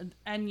will,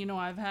 and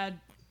I've had,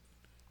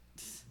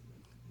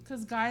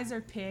 because guys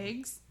are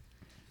pigs.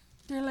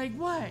 They're like,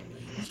 what?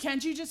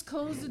 Can't you just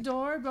close the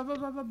door? Blah, blah,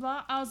 blah, blah,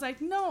 blah. I was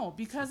like, no,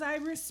 because I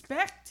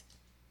respect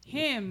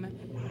him.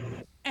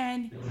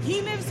 And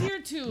he lives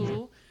here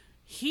too.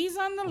 He's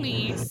on the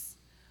lease.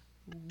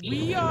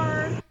 We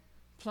are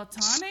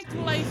platonic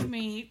life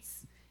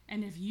mates.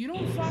 And if you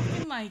don't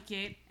fucking like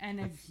it, and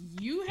if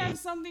you have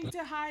something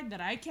to hide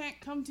that I can't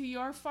come to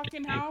your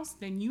fucking house,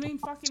 then you ain't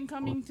fucking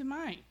coming to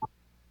mine.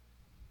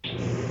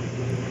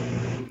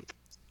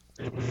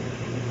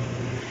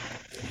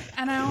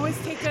 And I always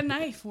take a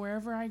knife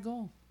wherever I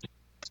go.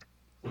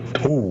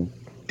 Oh,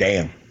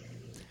 damn.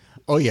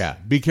 Oh yeah,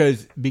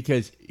 because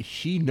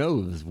she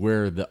knows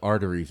where the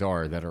arteries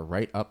are that are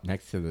right up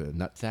next to the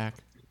nutsack.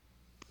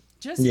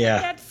 Just like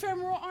that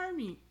femoral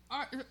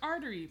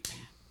artery.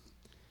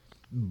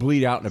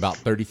 Bleed out in about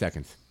 30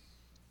 seconds.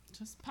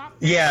 Just pop.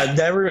 Yeah,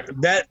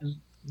 that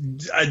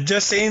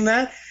just saying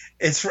that,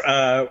 it's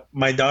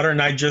my daughter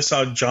and I just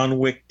saw John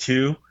Wick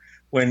 2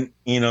 when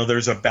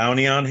there's a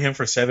bounty on him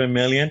for $7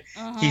 million.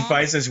 He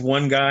fights this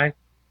one guy,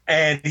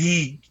 and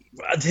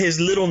his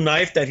little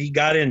knife that he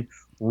got in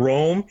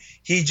Rome,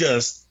 he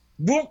just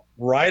whoop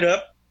right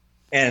up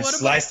and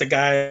sliced the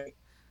guy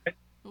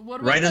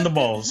right in the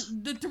balls.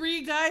 The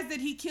 3 guys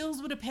that he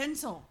kills with a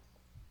pencil.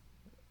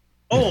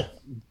 Oh.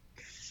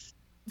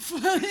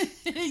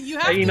 You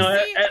have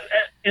to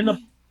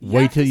see.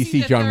 Wait till you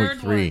see John Wick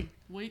 3.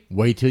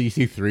 Wait till you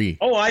see 3.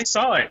 Oh, I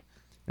saw it.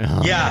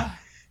 Oh. Yeah.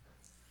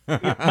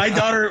 my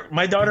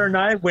daughter and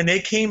I, when they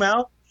came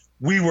out,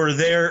 we were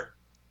there,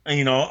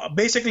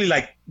 basically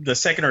like the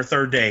second or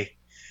third day.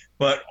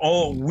 But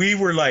we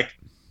were like,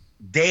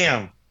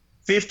 damn,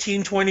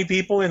 15, 20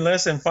 people in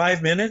less than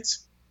 5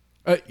 minutes?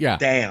 Yeah.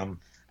 Damn.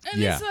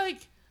 And it's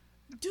like,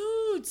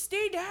 dude,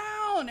 stay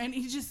down. And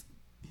he just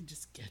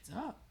gets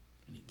up.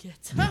 He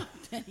gets up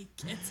and he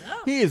gets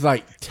up. He is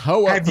like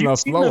toe up from a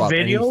flow up,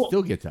 and he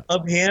still gets up.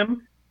 Of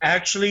him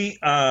actually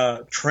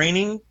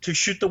training to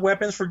shoot the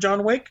weapons for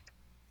John Wick?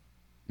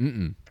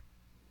 Mm-mm.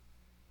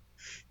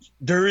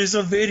 There is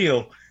a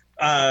video.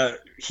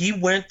 He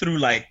went through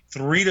like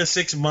 3 to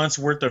 6 months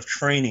worth of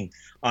training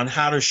on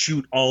how to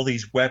shoot all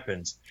these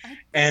weapons,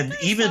 and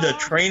even the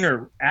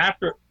trainer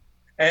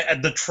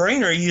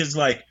he is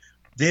like,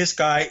 this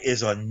guy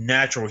is a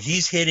natural.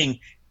 He's hitting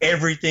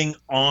everything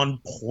on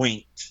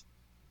point.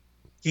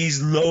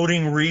 He's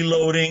loading,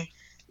 reloading,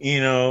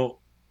 and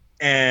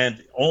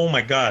oh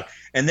my God.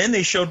 And then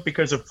they showed,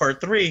 because of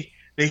part 3,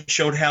 they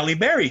showed Halle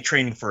Berry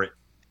training for it.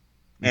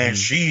 And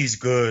she's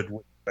good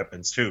with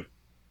weapons too.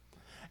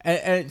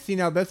 And see,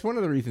 now that's one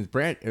of the reasons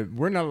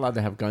we're not allowed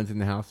to have guns in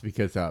the house,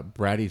 because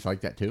Brady's like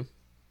that too.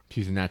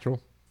 She's a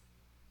natural.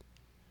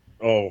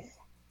 Oh.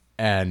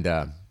 And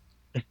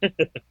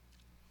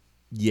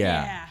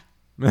yeah.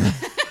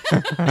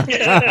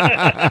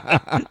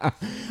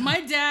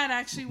 My dad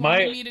actually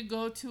wanted me to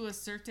go to a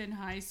certain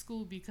high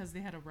school because they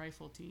had a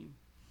rifle team.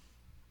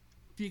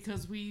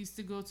 Because we used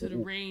to go to the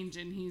range,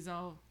 and he's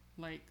all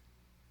like,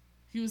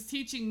 he was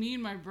teaching me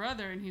and my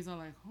brother, and he's all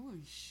like,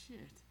 holy shit.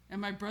 And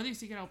my brother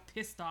used to get all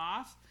pissed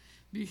off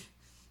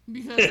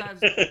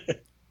because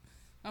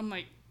I'm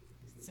like,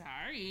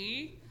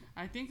 sorry.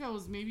 I think I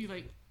was maybe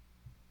like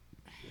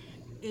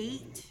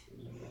 8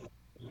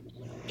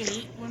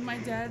 when my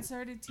dad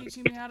started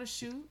teaching me how to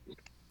shoot.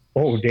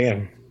 Oh,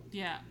 damn.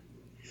 Yeah.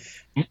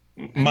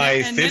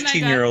 My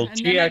 15-year-old,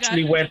 she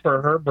actually went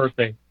for her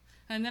birthday.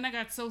 And then I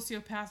got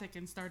sociopathic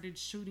and started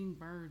shooting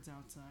birds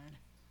outside.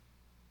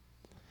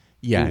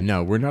 Yeah,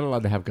 no, we're not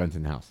allowed to have guns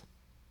in the house.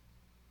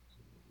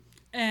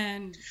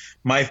 And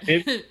my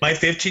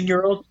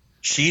 15-year-old,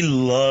 she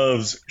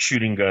loves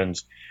shooting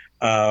guns.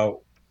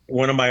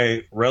 One of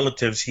my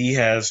relatives, he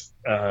has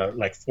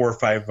like 4 or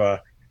 5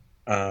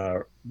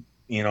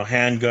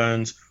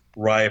 handguns,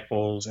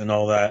 rifles, and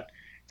all that.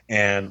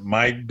 And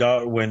my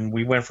daughter, when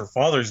we went for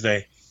Father's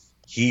Day,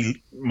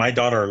 my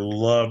daughter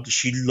loved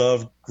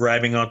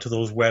grabbing onto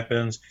those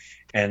weapons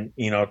and,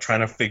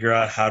 trying to figure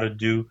out how to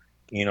do,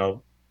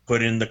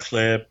 put in the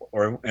clip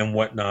and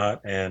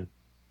whatnot. And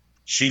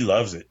she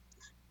loves it.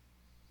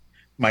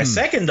 My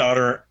second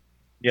daughter,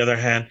 the other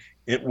hand,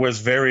 it was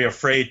very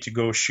afraid to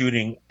go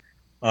shooting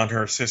on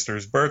her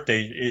sister's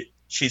birthday.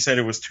 She said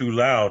it was too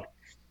loud.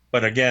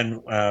 But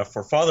again,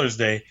 for Father's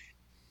Day,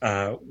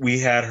 we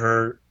had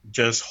her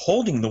just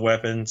holding the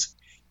weapons,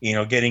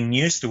 getting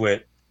used to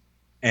it.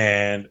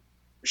 And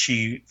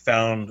she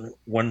found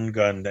one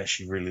gun that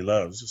she really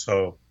loves.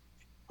 So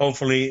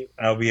hopefully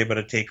I'll be able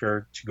to take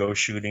her to go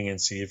shooting and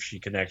see if she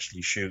can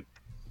actually shoot.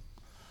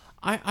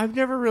 I've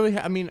never really,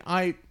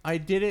 I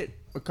did it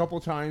a couple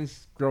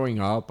times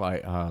growing up.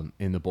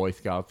 In the Boy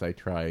Scouts, I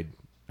tried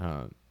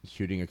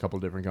shooting a couple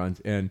different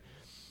guns, and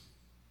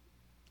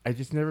I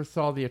just never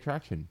saw the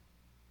attraction.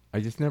 I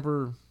just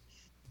never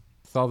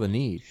saw the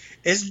need.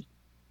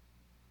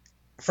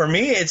 For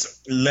me,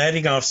 it's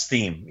letting off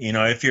steam.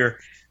 If you're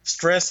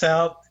stressed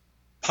out,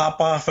 pop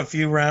off a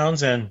few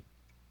rounds, and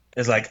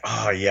it's like,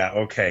 oh yeah,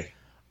 okay.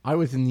 I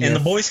was in the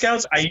Boy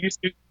Scouts.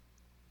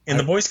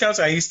 The Boy Scouts,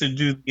 I used to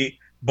do the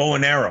bow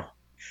and arrow,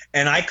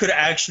 and I could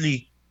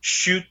actually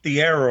shoot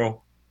the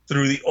arrow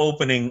through the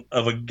opening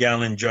of a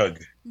gallon jug.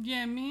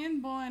 Yeah, me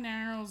and bow and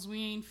arrows, we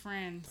ain't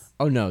friends.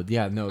 Oh no,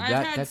 yeah, no.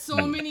 I've had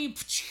so many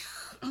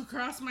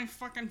across my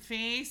fucking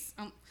face.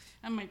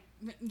 I'm like,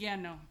 yeah,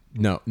 no.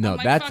 No,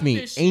 like, that's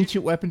me.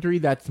 Ancient weaponry,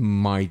 that's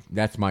my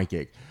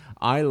gig.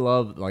 I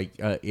love, like,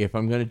 if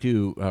I'm going to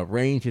do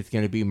range, it's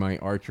going to be my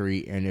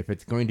archery. And if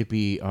it's going to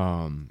be,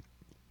 I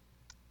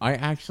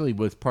actually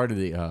was part of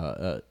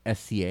the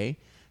SCA,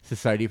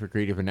 Society for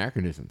Creative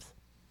Anachronisms.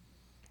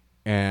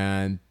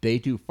 And they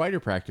do fighter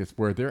practice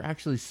where they're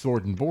actually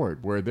sword and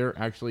board, where they're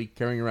actually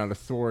carrying around a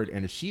sword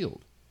and a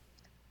shield.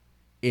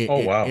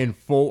 Wow. In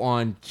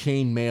full-on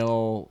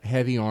chainmail,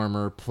 heavy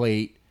armor,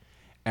 plate.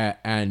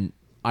 And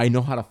I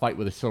know how to fight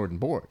with a sword and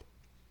board.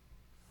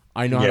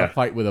 I know how to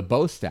fight with a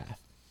bow staff.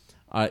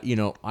 I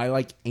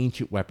like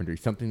ancient weaponry,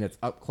 something that's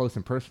up close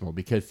and personal,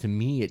 because to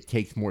me it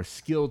takes more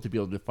skill to be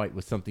able to fight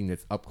with something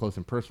that's up close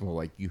and personal,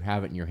 like you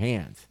have it in your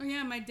hands. Oh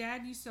yeah, my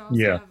dad used to also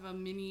have a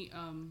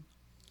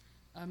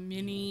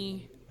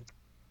mini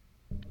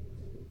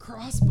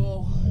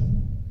crossbow.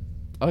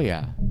 Oh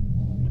yeah.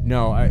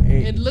 No,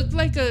 it looked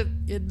like a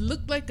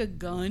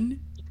gun.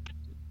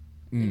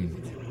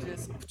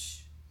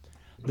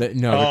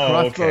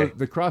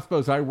 The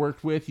crossbows I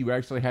worked with, you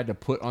actually had to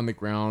put on the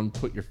ground,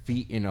 put your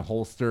feet in a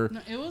holster. No,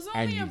 it was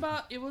only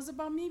about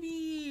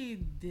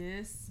maybe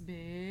this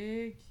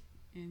big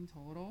in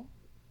total.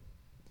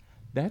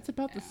 That's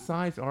about the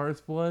size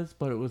ours was,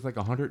 but it was like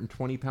a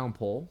 120-pound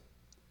pole.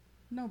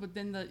 No, but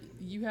then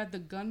you had the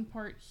gun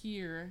part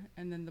here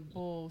and then the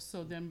bow,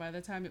 so then by the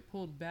time it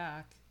pulled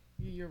back,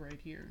 you're right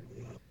here.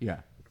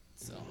 Yeah.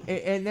 So.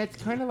 And that's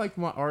kind of like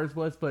what ours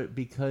was, but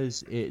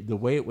because the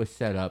way it was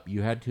set up,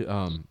 you had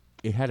to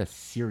it had a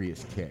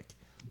serious kick,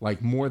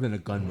 like more than a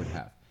gun would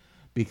have,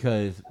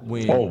 because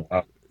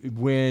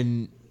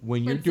when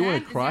you're doing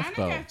a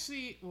crossbow, Zanuck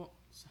actually, well,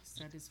 I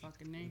said his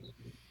fucking name.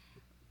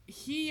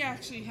 He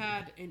actually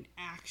had an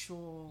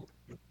actual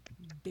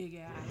big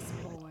ass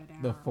bow and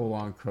arrow. The full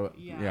on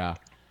yeah.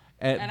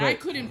 And I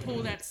couldn't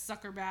pull that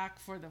sucker back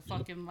for the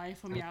fucking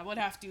life of me. I would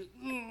have to.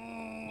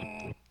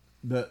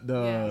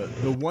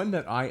 The one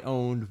that I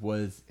owned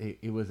was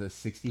it was a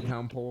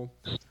 60-pound pole,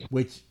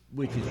 which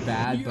is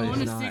bad, but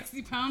it's not. You own a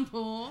 60-pound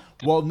pole?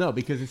 Well, no,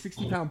 because a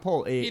 60-pound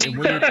pole.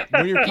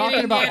 When you're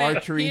talking about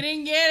archery, he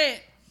didn't get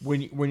it.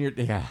 When you're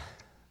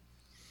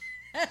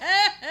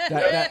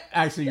that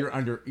actually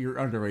you're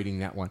underrating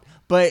that one,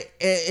 but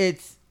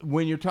it's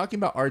when you're talking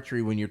about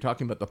archery, when you're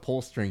talking about the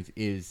pole strength,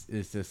 is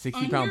the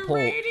 60-pound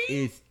pole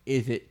is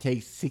it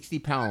takes 60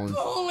 pounds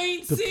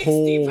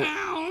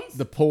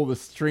to pull the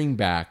string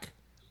back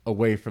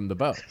away from the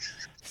bow.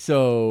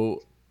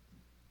 So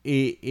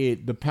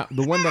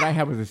the one that I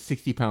have was a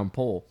 60-pound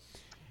pole.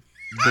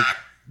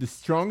 The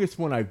strongest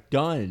one I've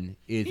done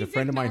is a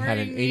friend of mine had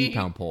an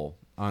 80-pound pole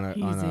on a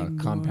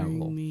compound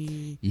pole.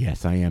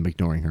 Yes, I am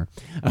ignoring her.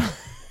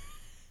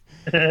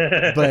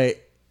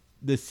 But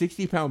the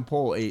 60-pound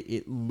pole,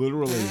 it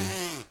literally,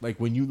 like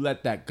when you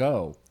let that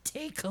go,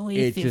 take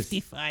away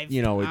 55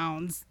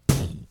 pounds.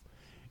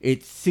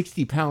 It's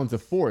 60 pounds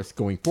of force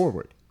going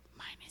forward.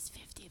 Minus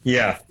 50.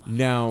 Yeah.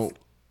 Now,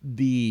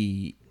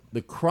 the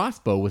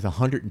crossbow was a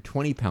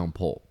 120-pound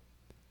pole,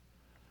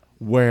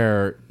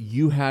 where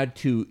you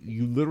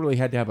literally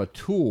had to have a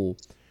tool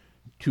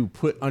to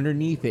put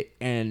underneath it,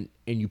 and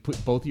you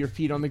put both of your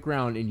feet on the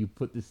ground, and you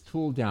put this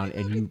tool down,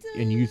 and you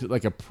use it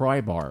like a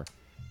pry bar,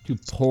 to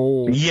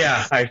pull.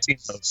 Yeah, I've seen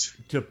those.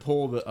 To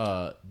pull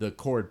the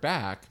cord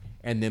back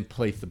and then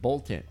place the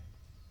bolt in.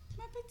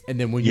 And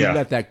then when you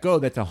let that go,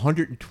 that's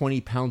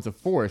 120 pounds of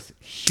force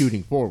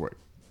shooting forward.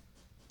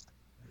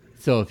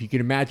 So if you can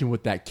imagine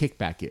what that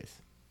kickback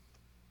is.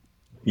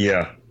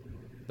 Yeah.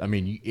 I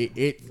mean,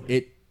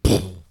 it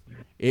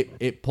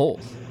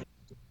pulls.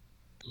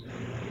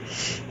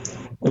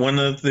 One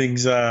of the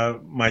things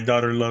my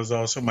daughter loves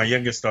also, my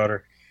youngest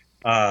daughter,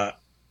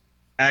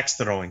 axe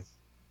throwing.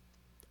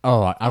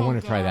 Oh, I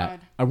want to try that.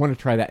 I want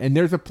to try that. And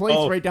there's a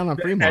place right down on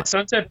Fremont. At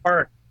Sunset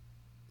Park.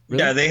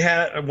 Really? Yeah, they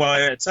had,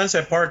 at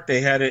Sunset Park,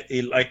 they had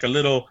like a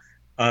little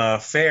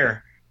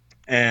fair.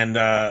 And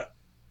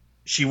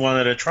she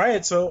wanted to try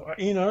it. So,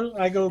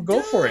 I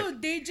go for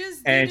it. They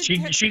just and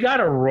she got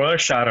a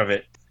rush out of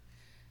it.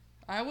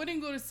 I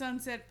wouldn't go to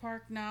Sunset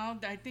Park now.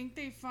 I think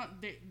they found,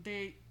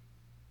 they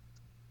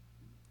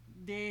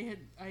had,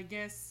 I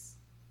guess,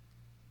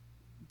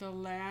 the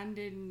land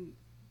in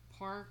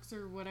parks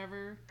or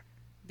whatever,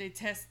 they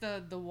test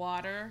the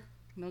water,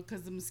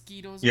 because the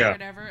mosquitoes or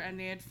whatever, and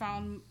they had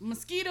found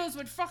mosquitoes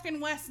with fucking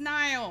West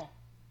Nile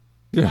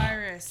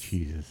virus.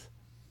 Jesus.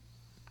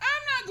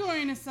 I'm not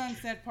going to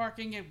Sunset Park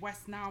and get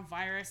West Nile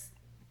virus.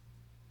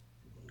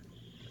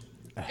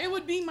 It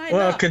would be my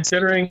luck.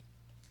 Considering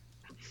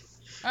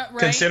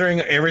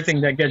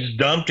everything that gets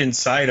dumped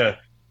inside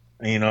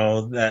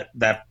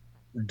that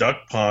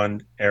duck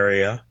pond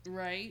area,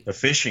 right? The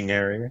fishing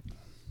area.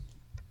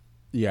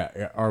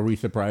 Yeah, are we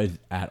surprised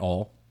at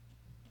all?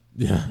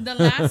 Yeah. The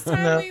last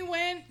time we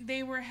went,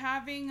 they were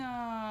having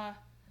an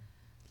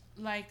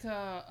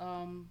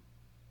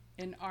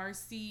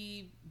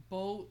RC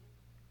boat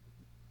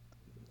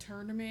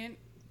tournament.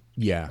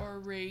 Yeah. Or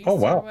race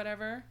or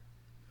whatever.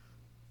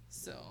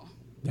 So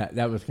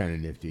that was kind of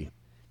nifty.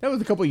 That was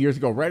a couple of years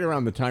ago, right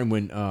around the time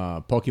when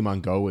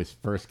Pokemon Go was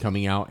first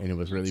coming out and it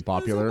was really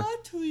popular. It was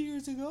about 2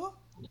 years ago.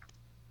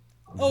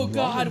 Oh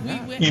God, we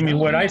went. You mean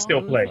what I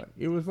still play?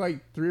 It was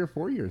like 3 or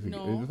 4 years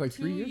ago. No, it was like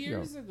 3 years ago. 2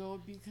 years ago,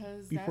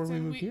 because before that's we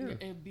when moved here.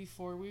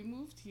 Before we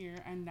moved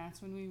here, and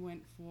that's when we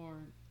went for.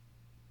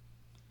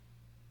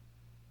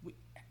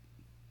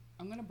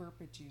 I'm gonna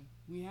burp at you.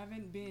 We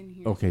haven't been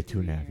here. Okay,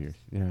 2.5 years.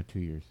 Yeah, 2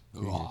 years.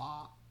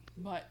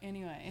 But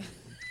anyway.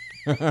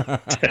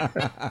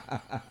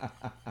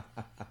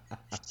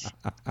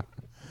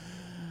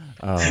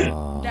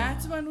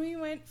 That's when we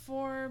went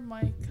for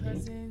my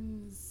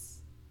cousin's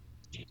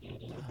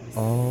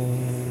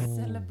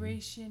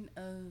celebration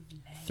of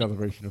life.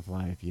 Celebration of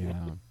life,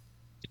 yeah.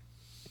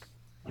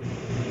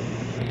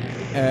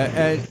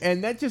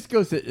 And that just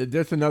goes to,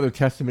 that's another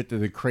testament to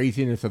the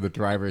craziness of the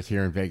drivers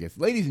here in Vegas.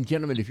 Ladies and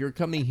gentlemen, if you're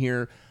coming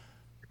here,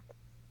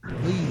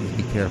 please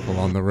be careful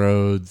on the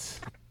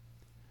roads.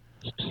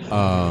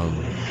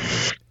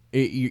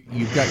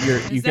 You've got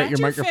your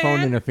microphone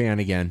fan? and a fan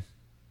again.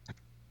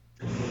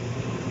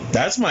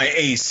 That's my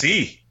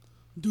AC.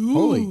 Dude.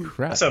 Holy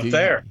crap. That's up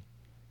there.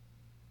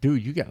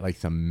 Dude, you got like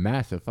some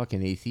massive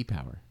fucking AC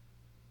power.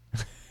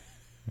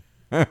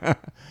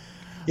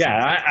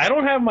 Yeah, I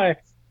don't have my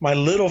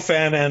little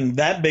fan and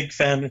that big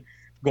fan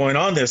going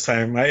on this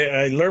time.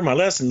 I learned my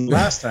lesson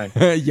last time.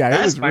 Yeah,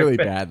 it was really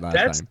bad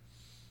last time.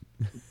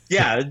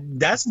 Yeah,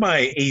 that's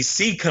my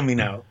AC coming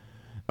out.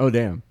 Oh,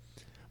 damn.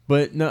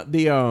 But no,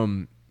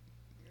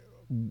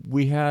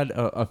 we had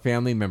a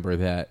family member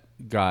that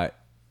got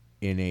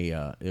in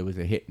it was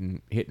a hit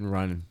and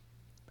run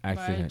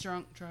accident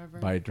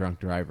by a drunk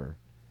driver.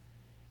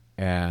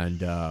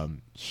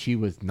 And she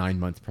was 9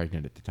 months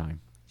pregnant at the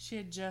time. She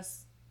had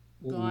just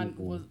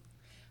gone.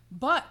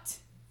 But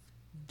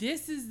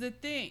this is the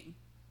thing.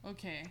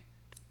 Okay.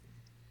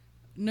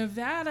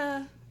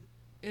 Nevada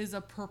is a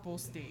purple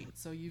state.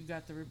 So you've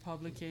got the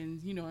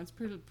Republicans. It's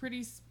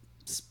pretty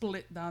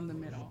split down the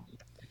middle.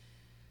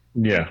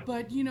 Yeah.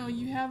 But,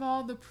 you have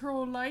all the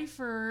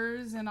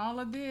pro-lifers and all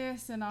of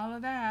this and all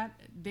of that.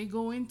 They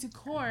go into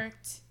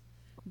court.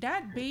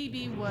 That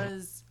baby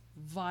was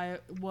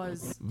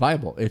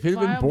viable. If it had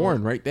been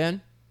born right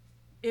then,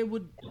 it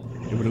would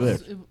have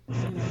lived.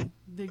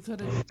 They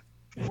could have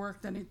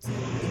worked on it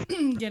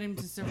to get him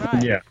to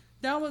survive. Yeah.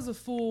 That was a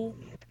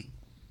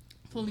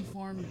fully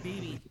formed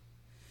baby.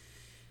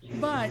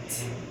 But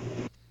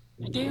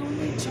they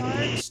only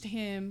charged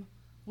him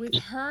with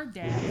her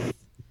death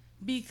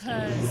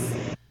because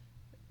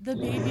the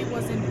baby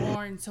wasn't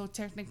born, so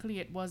technically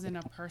it wasn't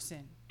a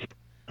person.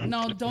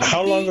 Now,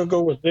 How long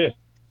ago was this?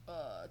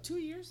 2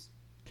 years.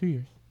 2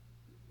 years.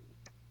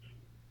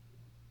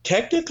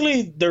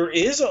 Technically, there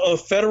is a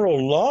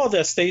federal law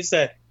that states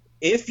that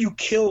if you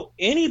kill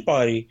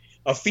anybody,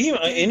 a female,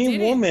 any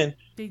woman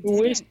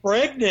who is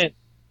pregnant,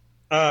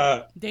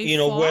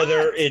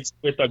 whether it's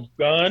with a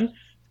gun,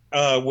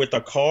 with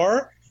a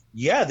car,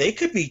 they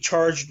could be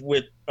charged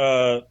with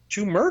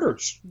 2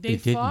 murders. They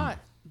fought.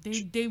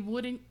 They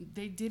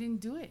didn't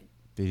do it.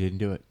 They didn't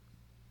do it.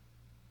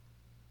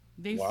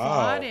 They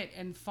fought it,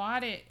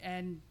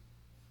 and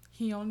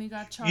he only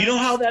got charged. You know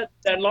how that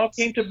law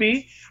came to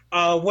be?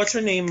 What's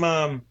her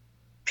name?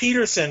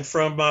 Peterson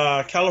from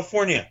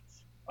California.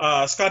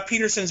 Scott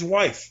Peterson's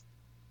wife.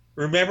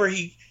 Remember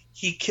he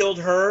killed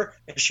her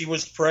and she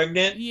was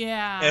pregnant and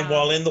Yeah.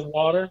 while in the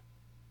water.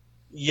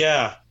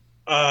 Yeah.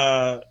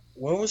 What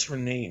was her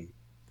name?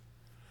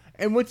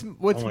 And what's Oh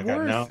my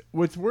God, now.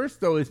 what's worse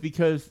though is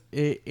because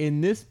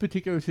in this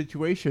particular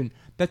situation,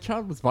 that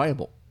child was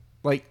viable.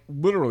 Like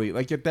literally,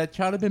 like if that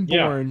child had been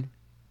Yeah. born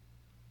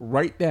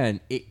right then,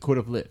 it could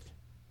have lived.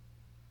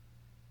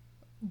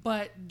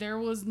 But there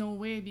was no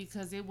way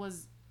because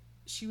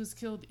she was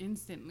killed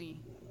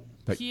instantly.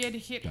 But He had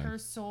hit her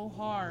so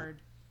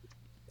hard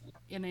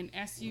in an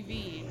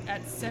SUV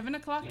at 7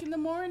 o'clock in the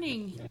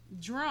morning,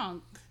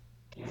 drunk.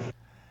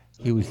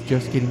 he was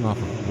just getting off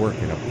of work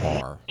at a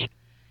bar.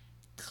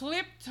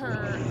 Clipped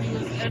her.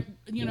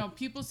 He was,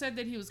 people said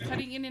that he was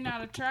cutting in and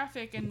out of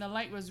traffic and the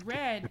light was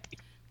red.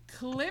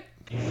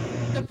 Clipped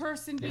the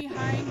person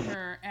behind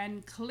her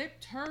and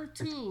clipped her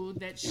too,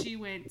 that she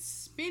went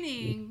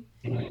spinning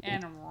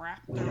and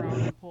wrapped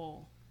around the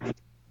pole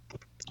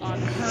on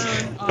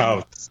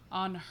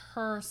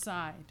her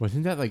side.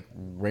 Wasn't that like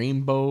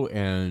Rainbow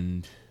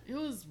and It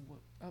was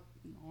up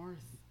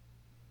north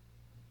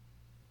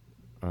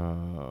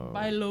uh,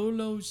 by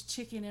Lolo's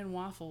Chicken and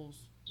Waffles.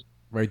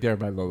 right there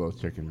by Lolo's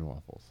Chicken and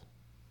Waffles?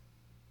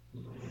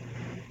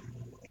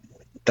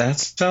 That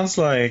sounds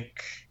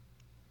like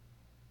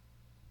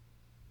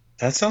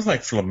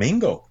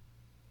Flamingo.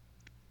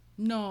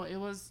 No, it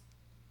was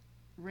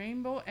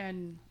Rainbow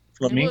and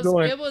Flamingo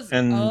it was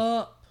and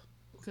up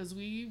because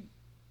we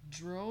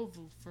drove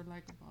for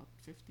like about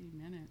 15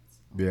 minutes.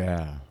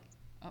 Yeah.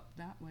 Up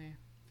that way.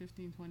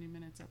 15, 20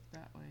 minutes up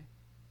that way.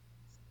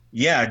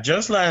 yeah,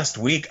 just last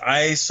week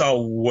I saw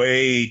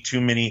way too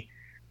many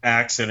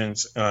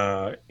accidents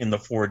in the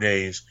 4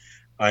 days.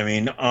 I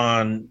mean,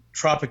 on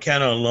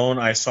Tropicana alone,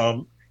 I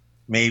saw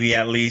maybe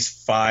at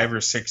least 5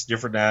 or 6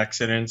 different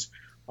accidents.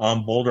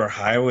 On Boulder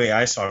Highway,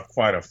 I saw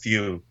quite a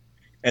few.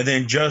 And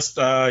then just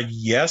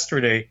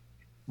yesterday,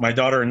 my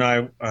daughter and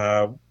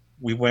I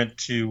we went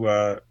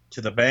to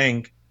the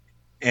bank,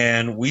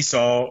 and we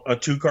saw a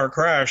 2-car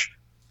crash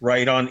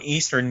right on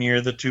Eastern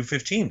near the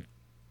 215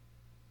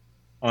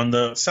 on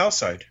the south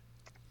side.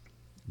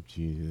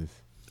 Jesus.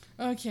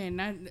 Okay,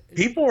 now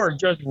People are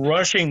just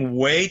rushing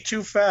way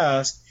too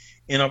fast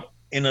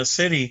in a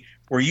city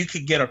where you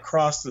could get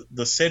across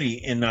the city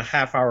in a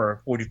half hour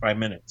or 45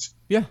 minutes.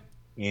 Yeah.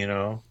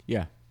 Yeah.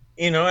 Yeah.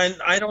 And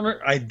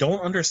I don't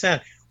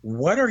understand.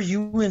 What are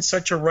you in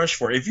such a rush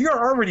for? If you're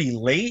already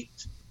late,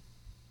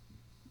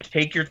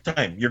 take your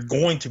time. You're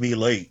going to be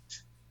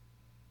late.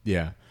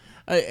 Yeah.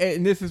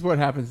 And this is what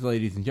happens,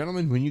 ladies and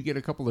gentlemen, when you get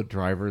a couple of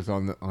drivers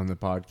on the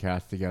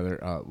podcast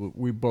together.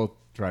 We both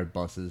drive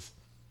buses,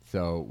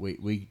 so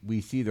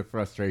we see the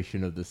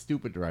frustration of the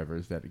stupid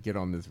drivers that get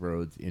on these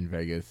roads in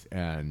Vegas,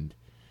 and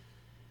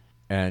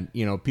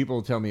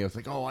people tell me, it's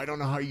like, oh, I don't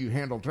know how you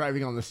handle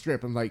driving on the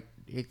Strip. I'm like,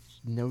 it's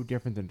no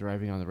different than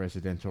driving on the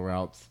residential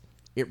routes.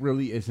 It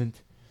really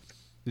isn't.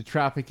 The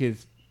traffic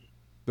is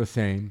the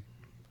same.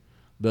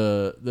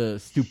 The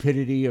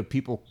stupidity of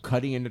people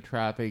cutting into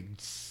traffic,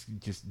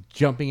 just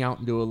jumping out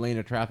into a lane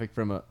of traffic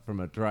from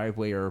a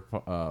driveway or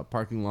a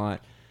parking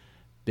lot.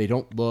 They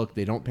don't look.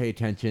 They don't pay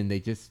attention. They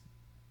just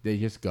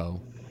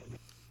go.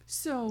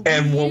 so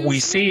And what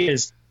we see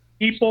is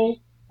people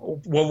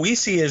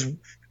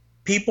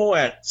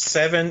at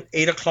 7,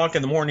 8 o'clock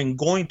in the morning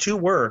going to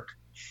work,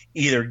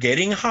 either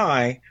getting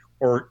high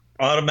or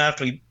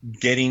automatically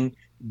drinking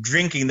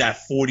that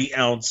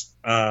 40-ounce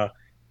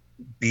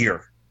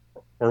beer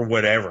or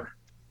whatever.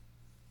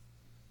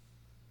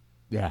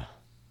 Yeah.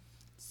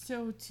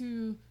 So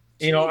to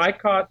I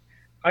caught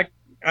like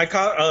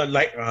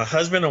a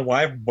husband and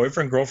wife,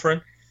 boyfriend,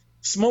 girlfriend,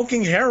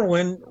 smoking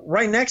heroin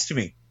right next to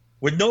me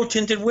with no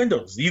tinted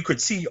windows. You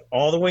could see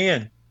all the way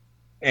in,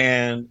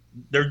 and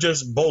they're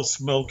just both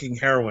smoking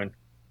heroin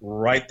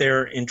right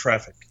there in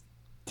traffic.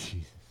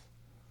 Jesus.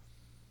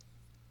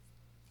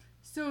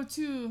 So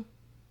to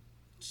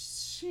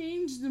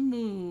change the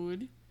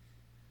mood,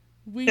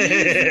 we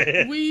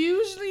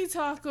usually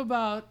talk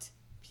about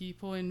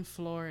people in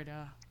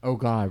Florida. Oh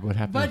God, what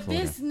happened?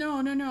 But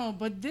no.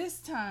 But this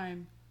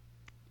time,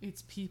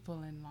 it's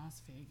people in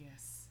Las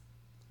Vegas.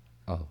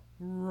 Oh.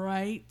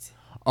 Right.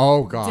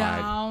 Oh God.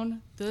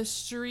 Down the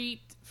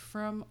street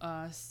from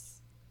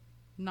us,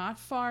 not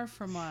far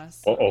from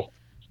us. Uh-oh.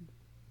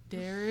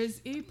 There is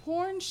a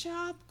porn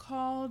shop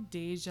called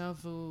Deja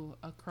Vu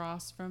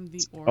across from the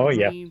Oh,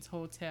 yeah. Orleans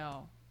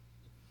Hotel.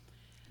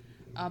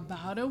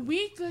 About a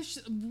week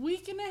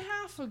and a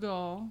half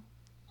ago,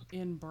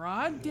 in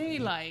broad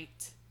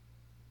daylight,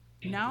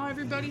 now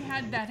everybody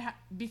had that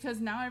because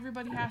now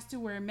everybody has to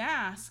wear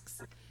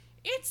masks.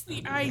 It's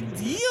the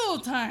ideal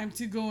time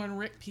to go and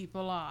rip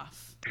people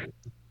off.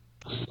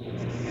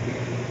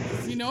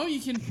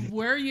 You can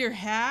wear your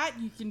hat.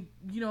 You can,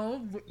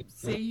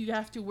 say you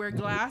have to wear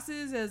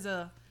glasses as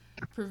a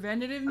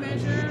preventative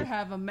measure,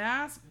 have a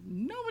mask.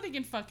 Nobody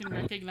can fucking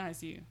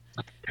recognize you.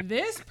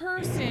 This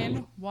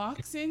person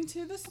walks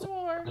into the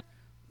store,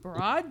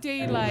 broad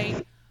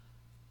daylight,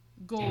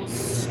 goes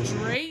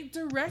straight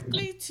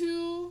directly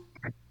to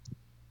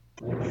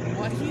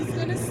what he's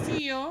gonna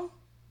steal,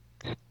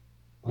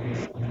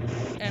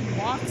 and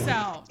walks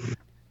out.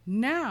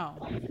 Now,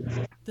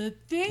 the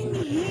thing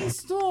he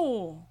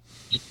stole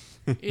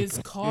is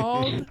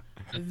called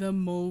the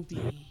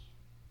Moby.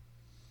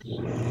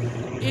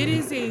 It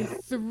is a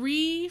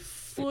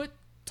 3-foot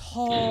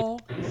tall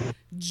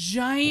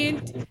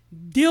giant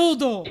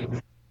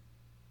dildo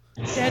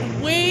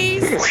that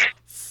weighs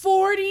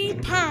 40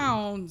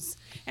 pounds.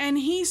 And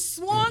he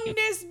swung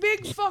this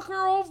big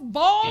fucker of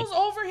balls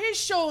over his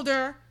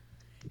shoulder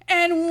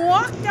and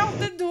walked out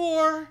the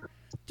door,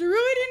 threw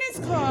it in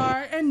his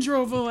car, and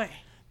drove away.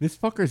 This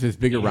fucker's as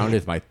big around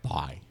as my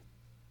thigh.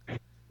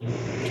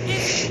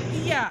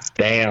 Yeah.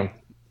 Damn.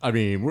 I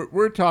mean,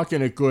 we're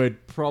talking a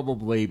good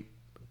probably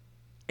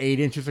 8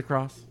 inches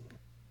across.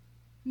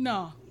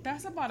 No,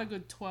 that's about a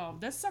good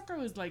 12. This sucker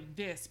was like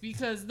this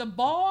because the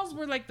balls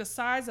were like the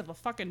size of a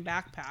fucking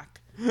backpack.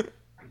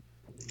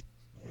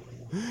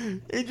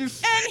 And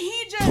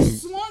he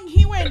just swung.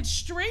 He went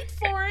straight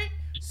for it,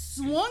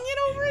 swung it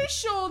over his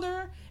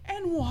shoulder,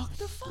 and walked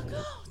the fuck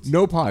out.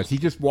 No pause. He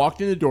just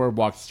walked in the door,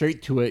 walked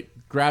straight to it,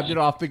 grabbed it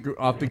off the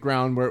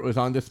ground where it was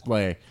on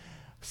display,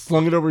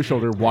 slung it over his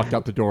shoulder, walked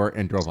out the door,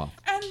 and drove off.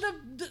 And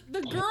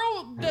the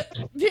girl that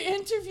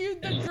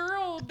interviewed the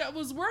girl that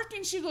was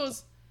working, she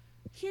goes,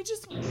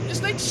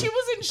 it's like she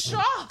was in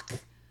shock.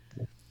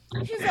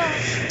 He's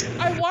like,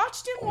 I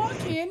watched him walk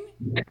in.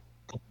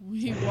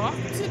 He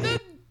walked to the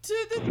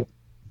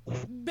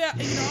back.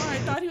 You know, I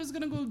thought he was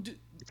gonna go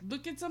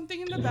look at something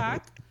in the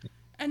back,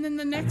 and then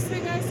the next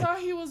thing I saw,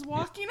 he was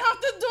walking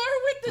out the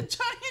door with the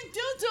giant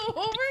dildo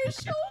over his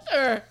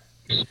shoulder.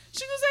 She goes,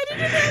 I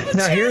didn't have a chance.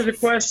 Now here's the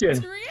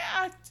question: to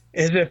react.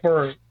 Is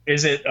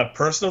it a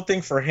personal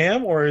thing for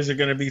him, or is it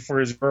going to be for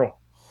his girl?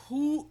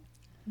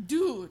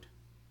 Dude,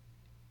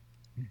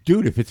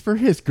 if it's for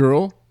his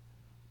girl,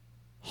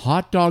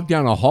 hot dog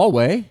down a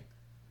hallway.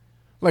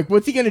 Like,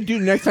 what's he going to do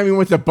next time he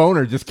wants a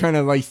boner? Just kind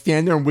of like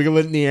stand there and wiggle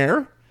it in the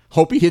air?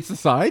 Hope he hits the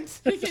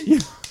sides? He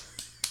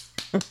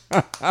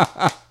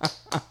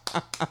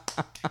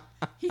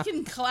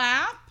can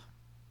clap.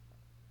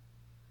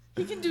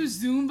 He can do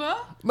Zumba.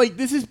 Like,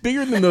 this is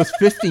bigger than those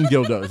fisting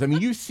dildos. I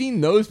mean, you've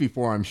seen those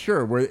before, I'm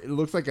sure, where it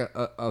looks like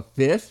a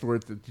fist. Where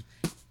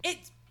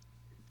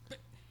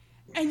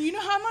and you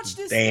know how much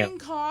this thing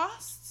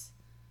costs?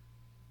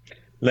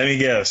 Let me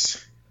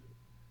guess.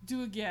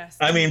 Do a guess.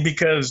 I mean,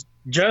 because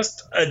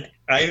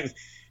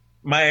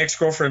my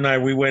ex-girlfriend and I,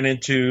 we went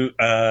into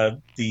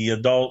the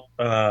adult.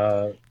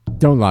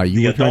 Don't lie,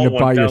 you were trying to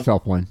buy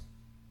yourself one.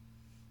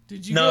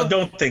 Did you? No,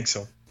 don't think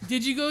so.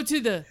 Did you go to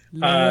the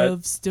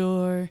love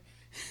store?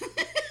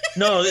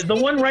 No, the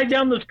one right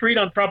down the street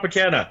on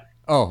Tropicana.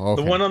 Oh,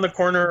 okay. The one on the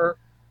corner.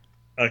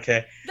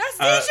 Okay. That's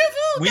Deja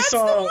Vu. That's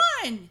the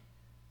one.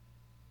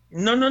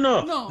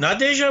 No, not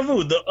Deja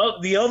Vu.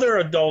 The other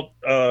adult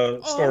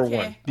store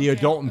one. The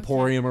Adult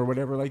Emporium or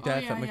whatever like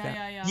that. Something like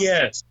that. Yeah.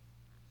 Yes.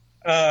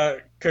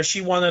 Because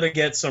she wanted to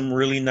get some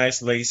really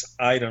nice lace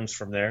items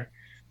from there.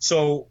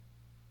 So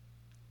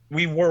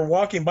we were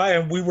walking by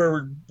and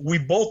we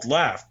both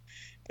laughed.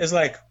 It's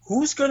like,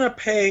 who's going to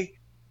pay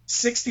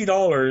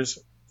 $60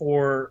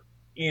 for,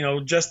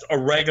 just a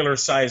regular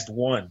sized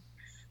one?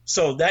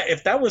 So that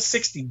if that was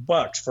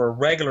 $60 for a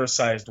regular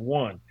sized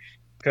one,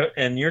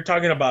 and you're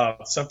talking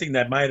about something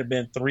that might have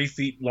been 3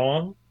 feet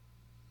long,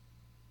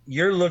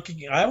 you're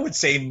looking, I would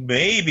say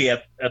maybe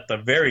at the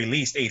very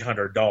least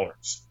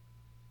 $800.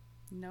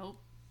 Nope.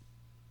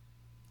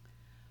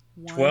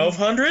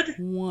 $1,200?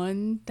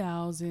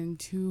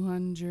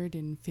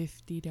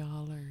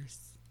 $1,250.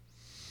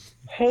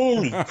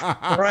 Holy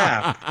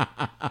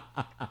crap.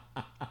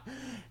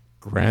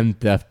 Grand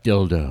Theft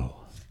Dildo.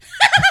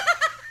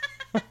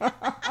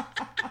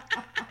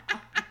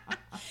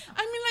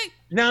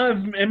 Now,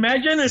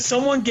 imagine if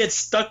someone gets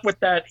stuck with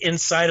that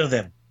inside of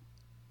them.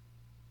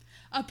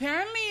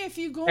 Apparently, if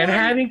you go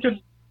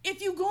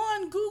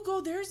on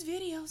Google, there's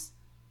videos.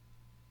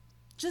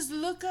 Just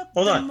look up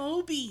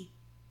Moby.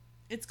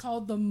 It's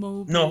called the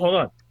Moby. No, hold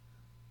on.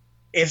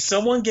 If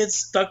someone gets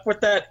stuck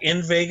with that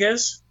in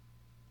Vegas,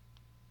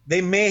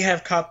 they may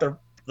have caught the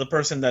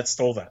person that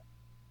stole that.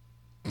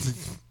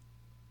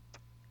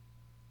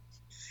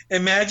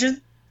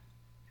 Imagine.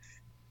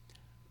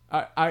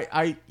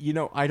 I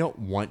don't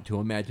want to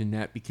imagine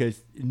that,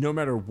 because no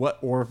matter what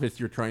orifice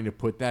you're trying to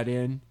put that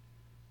in,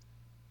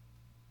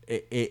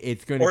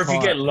 it's going to. Or if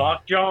you get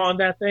lockjaw on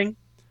that thing.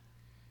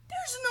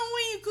 There's no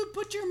way you could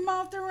put your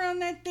mouth around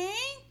that thing,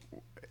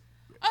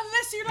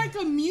 unless you're like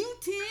a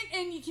mutant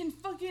and you can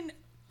fucking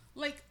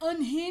like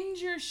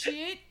unhinge your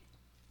shit.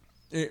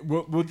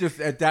 We'll just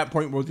at that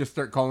point we'll just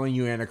start calling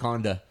you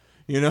Anaconda,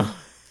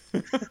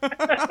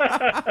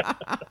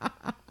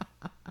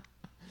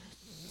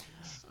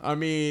 I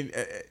mean,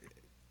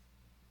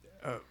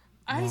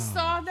 I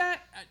saw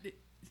that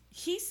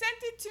he sent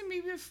it to me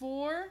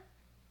before,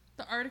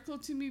 the article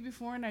to me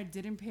before, and I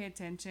didn't pay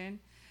attention,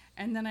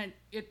 and then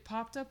it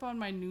popped up on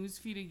my news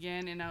feed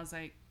again, and I was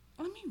like,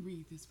 let me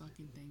read this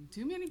fucking thing.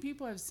 Too many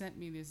people have sent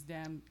me this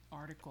damn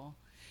article,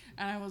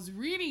 and I was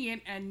reading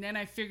it, and then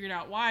I figured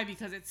out why,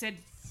 because it said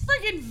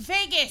friggin'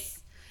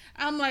 Vegas.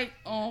 I'm like,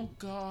 oh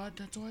God,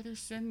 that's why they're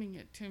sending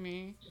it to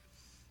me.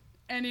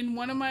 And in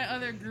one of my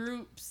other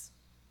groups,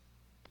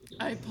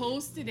 I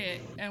posted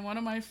it, and one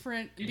of my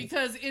friends,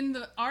 because in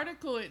the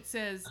article it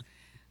says,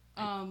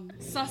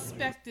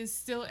 suspect is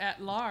still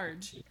at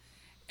large.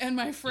 And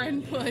my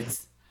friend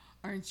puts,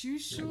 aren't you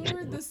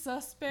sure the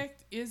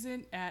suspect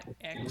isn't at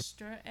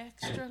extra,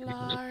 extra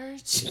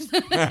large?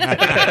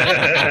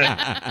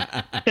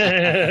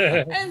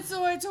 And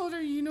so I told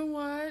her, you know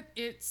what?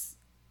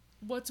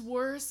 What's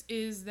worse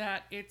is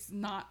that it's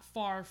not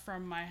far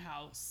from my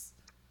house.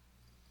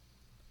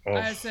 Oh.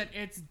 I said,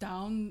 it's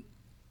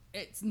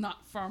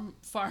not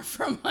far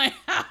from my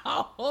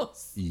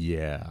house.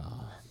 Yeah.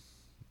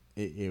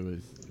 It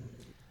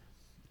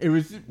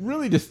was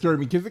really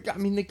disturbing because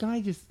the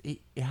guy just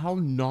how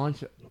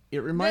nonchalant. It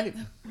reminded.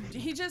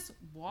 He just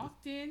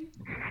walked in,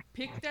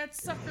 picked that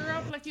sucker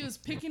up like he was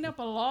picking up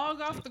a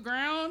log off the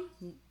ground,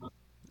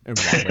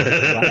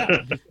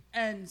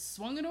 and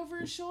swung it over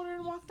his shoulder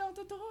and walked out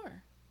the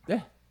door.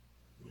 Yeah,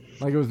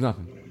 like it was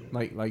nothing.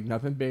 Like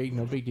nothing big,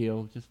 no big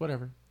deal, just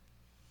whatever.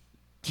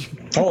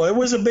 Oh, it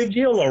was a big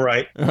deal, all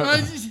right.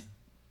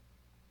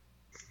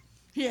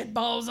 He had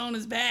balls on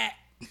his back.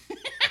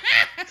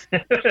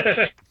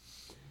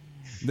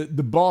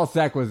 The ball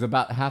sack was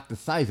about half the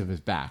size of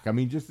his back. I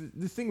mean, just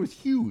this thing was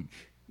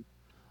huge.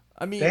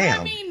 I mean,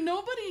 damn.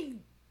 Nobody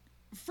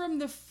from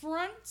the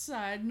front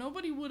side,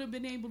 nobody would have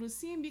been able to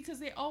see him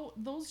because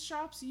those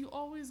shops you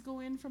always go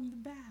in from the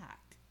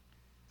back.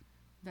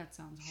 That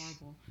sounds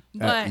horrible.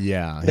 But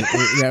yeah,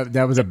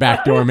 that was a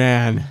backdoor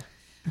man.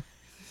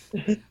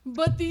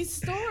 But these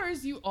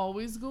stores, you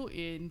always go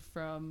in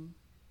from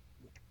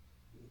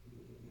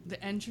the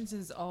entrance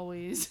is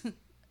always.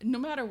 No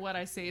matter what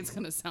I say, it's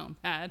going to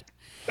sound bad.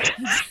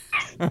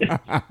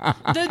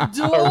 The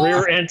door. A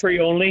rear entry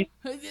only?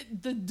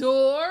 The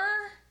door.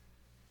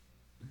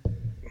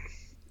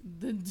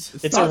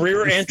 It's a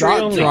rear entry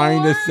only. Stop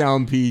trying to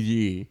sound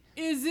PG.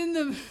 Is in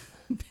the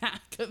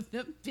back of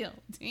the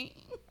building.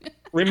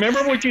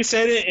 Remember what you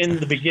said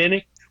in the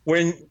beginning?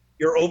 When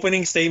your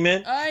opening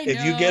statement?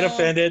 If you get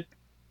offended.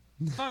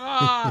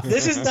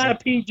 This is not a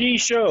PG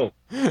show.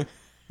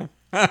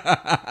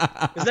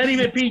 Is that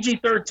even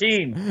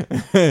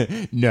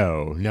PG-13?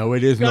 No,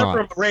 it is not.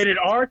 From rated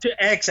R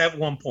to X at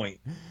one point.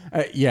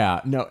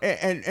 Yeah, no,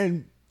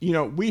 and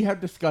we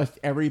have discussed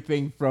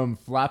everything from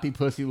flappy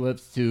pussy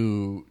lips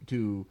to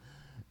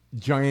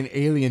giant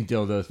alien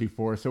dildos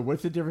before. So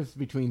what's the difference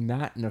between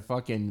that and a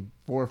fucking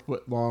 4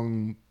 foot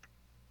long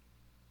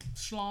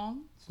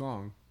schlong?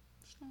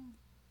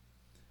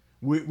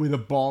 With a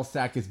ball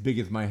sack as big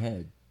as my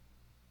head.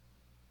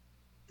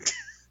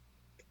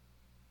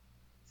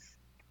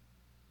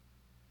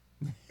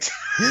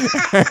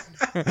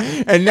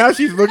 And now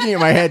she's looking at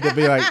my head to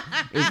be like,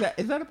 is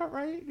that about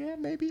right? Yeah,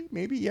 maybe,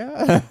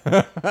 yeah.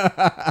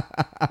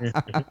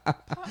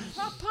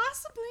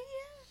 Possibly,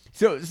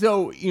 yeah.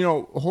 So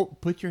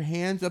put your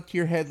hands up to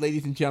your head,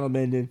 ladies and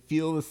gentlemen, and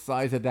feel the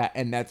size of that,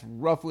 and that's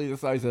roughly the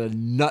size of a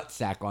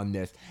nutsack on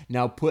this.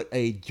 Now put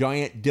a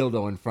giant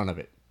dildo in front of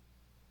it.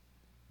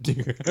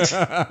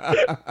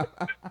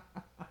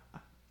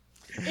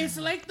 It's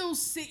like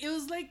it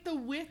was like the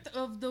width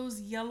of those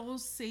yellow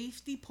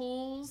safety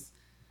poles,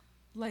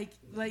 like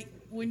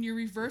when you're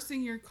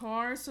reversing your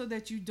car so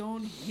that you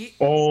don't hit.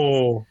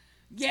 Oh.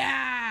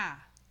 Yeah.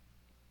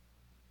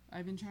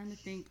 I've been trying to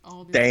think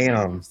all this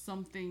Damn. Of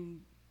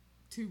something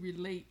to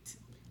relate.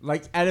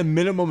 Like at a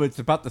minimum, it's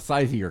about the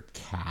size of your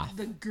calf.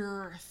 The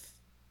girth.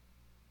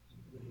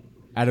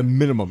 At a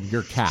minimum,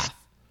 your calf.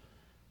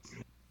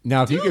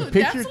 Now, if you could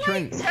picture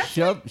trying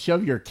to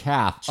shove your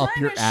calf up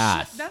your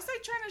ass. That's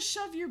like trying to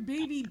shove your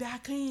baby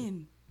back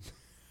in.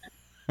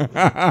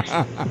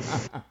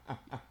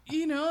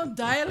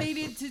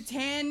 Dilated to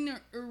 10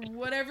 or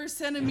whatever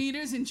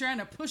centimeters and trying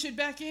to push it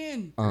back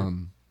in.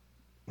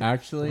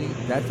 Actually,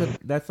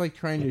 that's like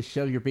trying to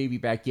shove your baby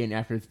back in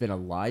after it's been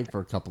alive for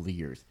a couple of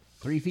years.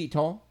 3 feet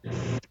tall?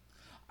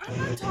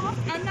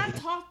 I'm not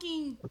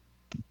talking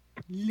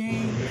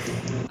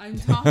length. I'm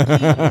talking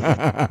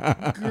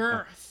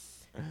girth.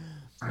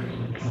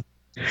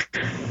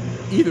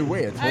 Either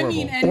way, it's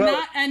horrible.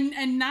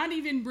 And not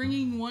even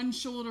bringing one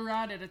shoulder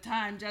out at a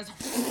time, just.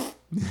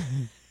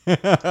 Well,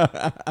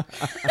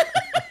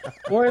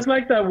 it's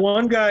like that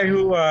one guy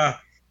who,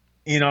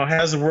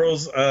 has the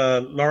world's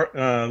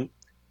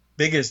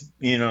biggest,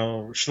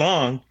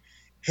 schlong.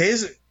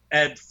 His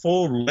at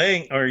full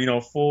length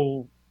or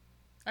full.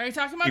 Are you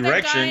talking about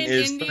erection that guy in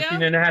is India?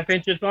 13.5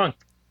 inches long.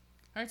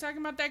 Are you talking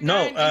about that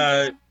guy in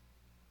India?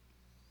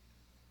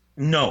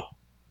 No.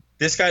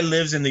 This guy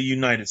lives in the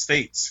United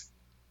States.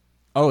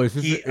 Oh, is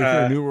this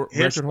a new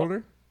record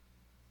holder?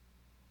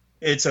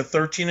 It's a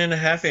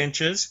 13.5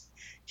 inches.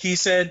 He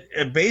said,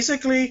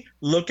 basically,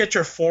 look at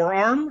your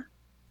forearm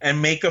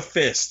and make a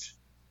fist.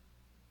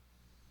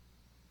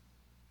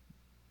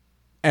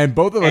 And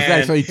both of us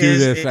actually do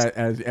this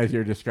as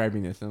you're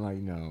describing this. I'm like,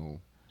 no.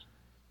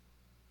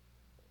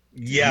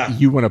 Yeah.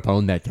 You want to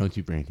bone that, don't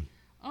you, Brandy?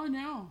 Oh,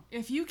 no.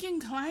 If you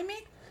can climb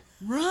it,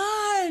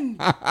 Run.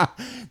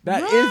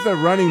 That is the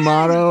running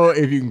motto.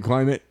 If you can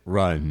climb it,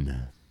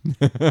 run.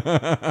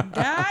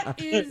 That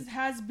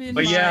has been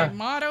But my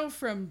motto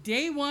from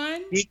day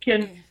one.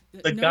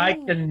 The guy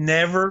can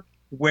never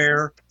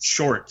wear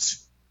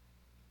shorts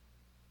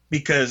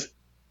because,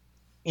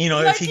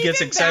 if he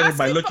gets excited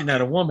by looking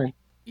at a woman,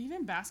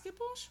 even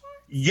basketball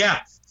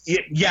shorts.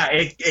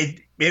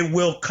 It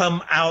will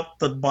come out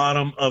the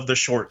bottom of the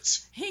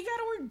shorts. He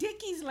gotta wear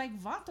dickies like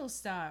Vato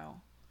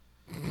style.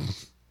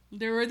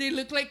 Where they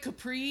look like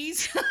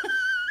capris.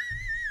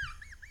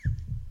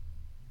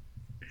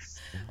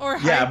 Or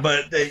high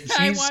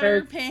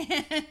water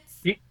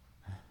pants.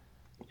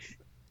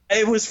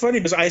 It was funny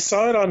because I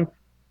saw it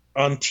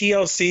on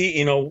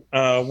TLC,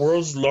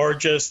 world's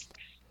largest,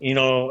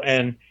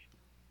 and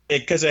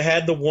because it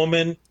had the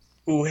woman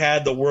who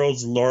had the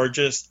world's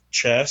largest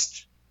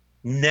chest,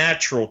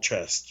 natural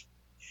chest,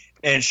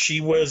 and she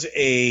was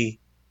a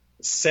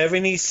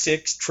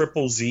 76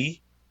 triple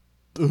Z.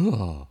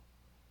 Ugh.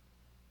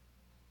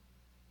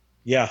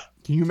 Yeah.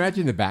 Can you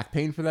imagine the back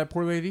pain for that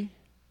poor lady?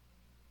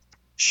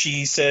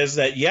 She says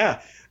that,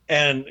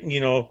 and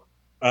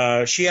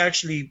she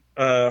actually,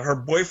 her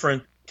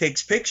boyfriend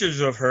takes pictures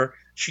of her.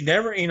 She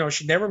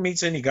never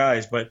meets any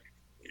guys, but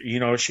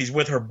she's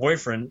with her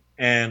boyfriend,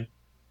 and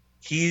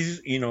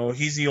he's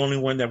the only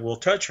one that will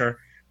touch her,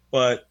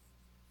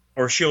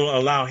 or she'll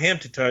allow him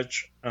to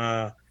touch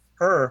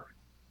her.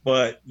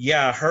 But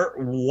her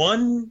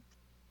one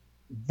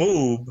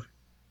boob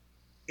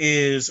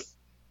is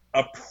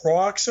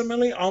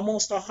approximately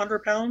almost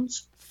 100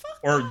 pounds,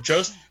 or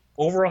just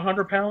over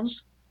 100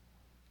 pounds.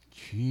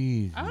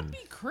 Jeez. I would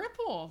be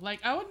crippled. Like,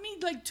 I would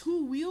need like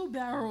 2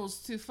 wheelbarrows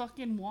to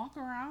fucking walk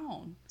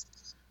around.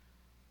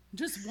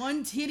 Just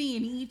one titty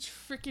in each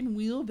freaking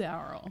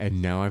wheelbarrow.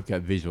 And now I've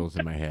got visuals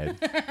in my head.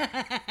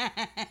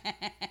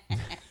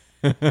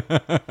 and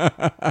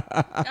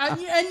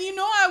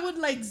I would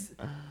like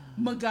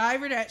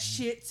MacGyver that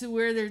shit to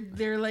where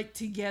they're like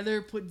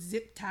together, put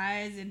zip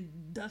ties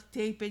and duct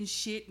tape and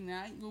shit. And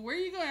where are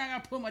you going? I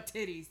gotta put my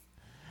titties.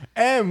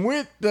 And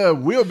with the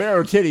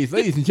wheelbarrow titties,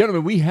 ladies and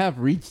gentlemen, we have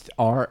reached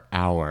our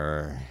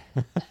hour.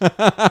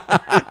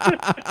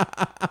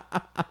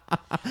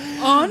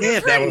 I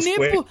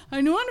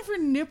know for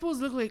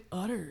nipples look like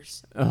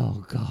udders.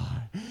 Oh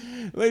God,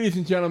 ladies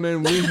and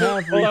gentlemen, we have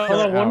reached hold on.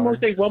 our One hour.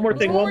 more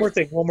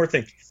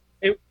thing.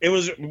 It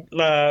was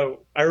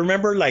I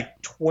remember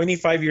like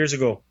 25 years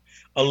ago,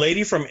 a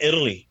lady from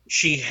Italy.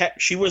 She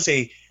was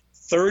a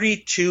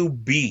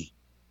 32B.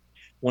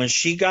 When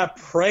she got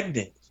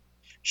pregnant,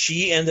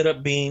 she ended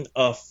up being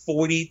a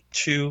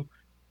 42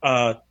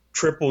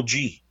 triple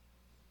G.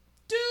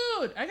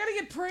 Dude, I gotta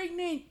get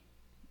pregnant.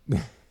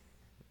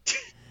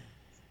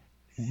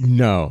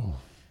 No.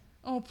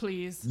 Oh,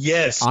 please.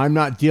 Yes. I'm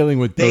not dealing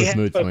with those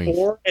mood swings.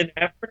 Before and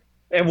after.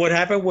 And what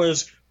happened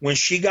was when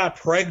she got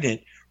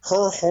pregnant,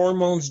 her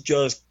hormones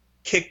just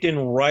kicked in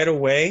right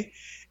away.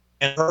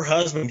 And her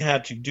husband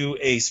had to do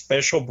a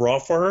special bra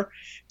for her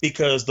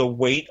because the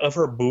weight of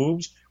her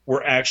boobs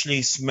were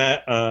actually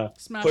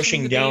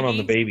pushing down on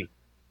the baby.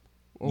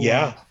 Oh,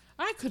 yeah. wow.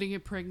 I couldn't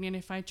get pregnant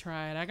if I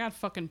tried. I got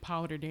fucking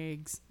powdered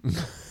eggs.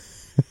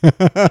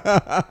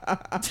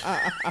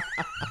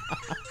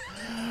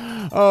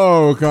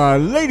 Oh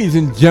God, ladies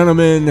and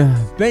gentlemen,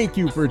 thank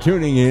you for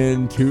tuning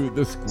in to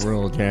the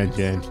Squirrel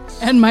Tangent.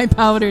 And my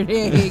powdered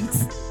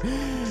eggs.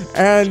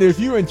 And if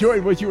you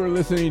enjoyed what you were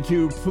listening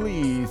to,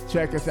 please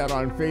check us out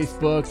on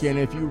Facebook. And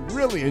if you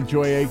really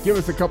enjoy it, give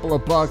us a couple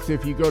of bucks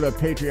if you go to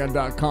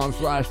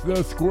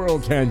patreon.com/the Squirrel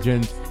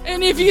Tangent.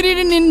 And if you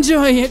didn't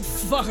enjoy it,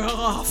 fuck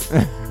off.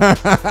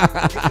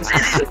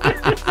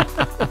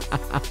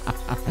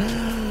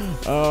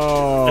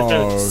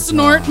 Oh,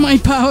 snort my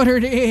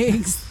powdered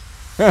eggs.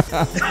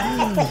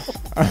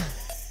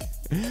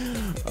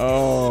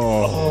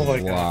 Oh my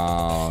God.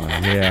 Wow.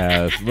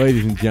 Yes.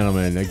 Ladies and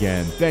gentlemen,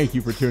 again, thank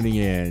you for tuning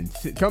in.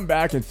 Come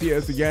back and see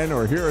us again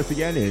or hear us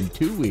again in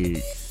 2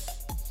 weeks.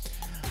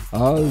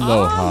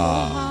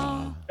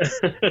 Aloha.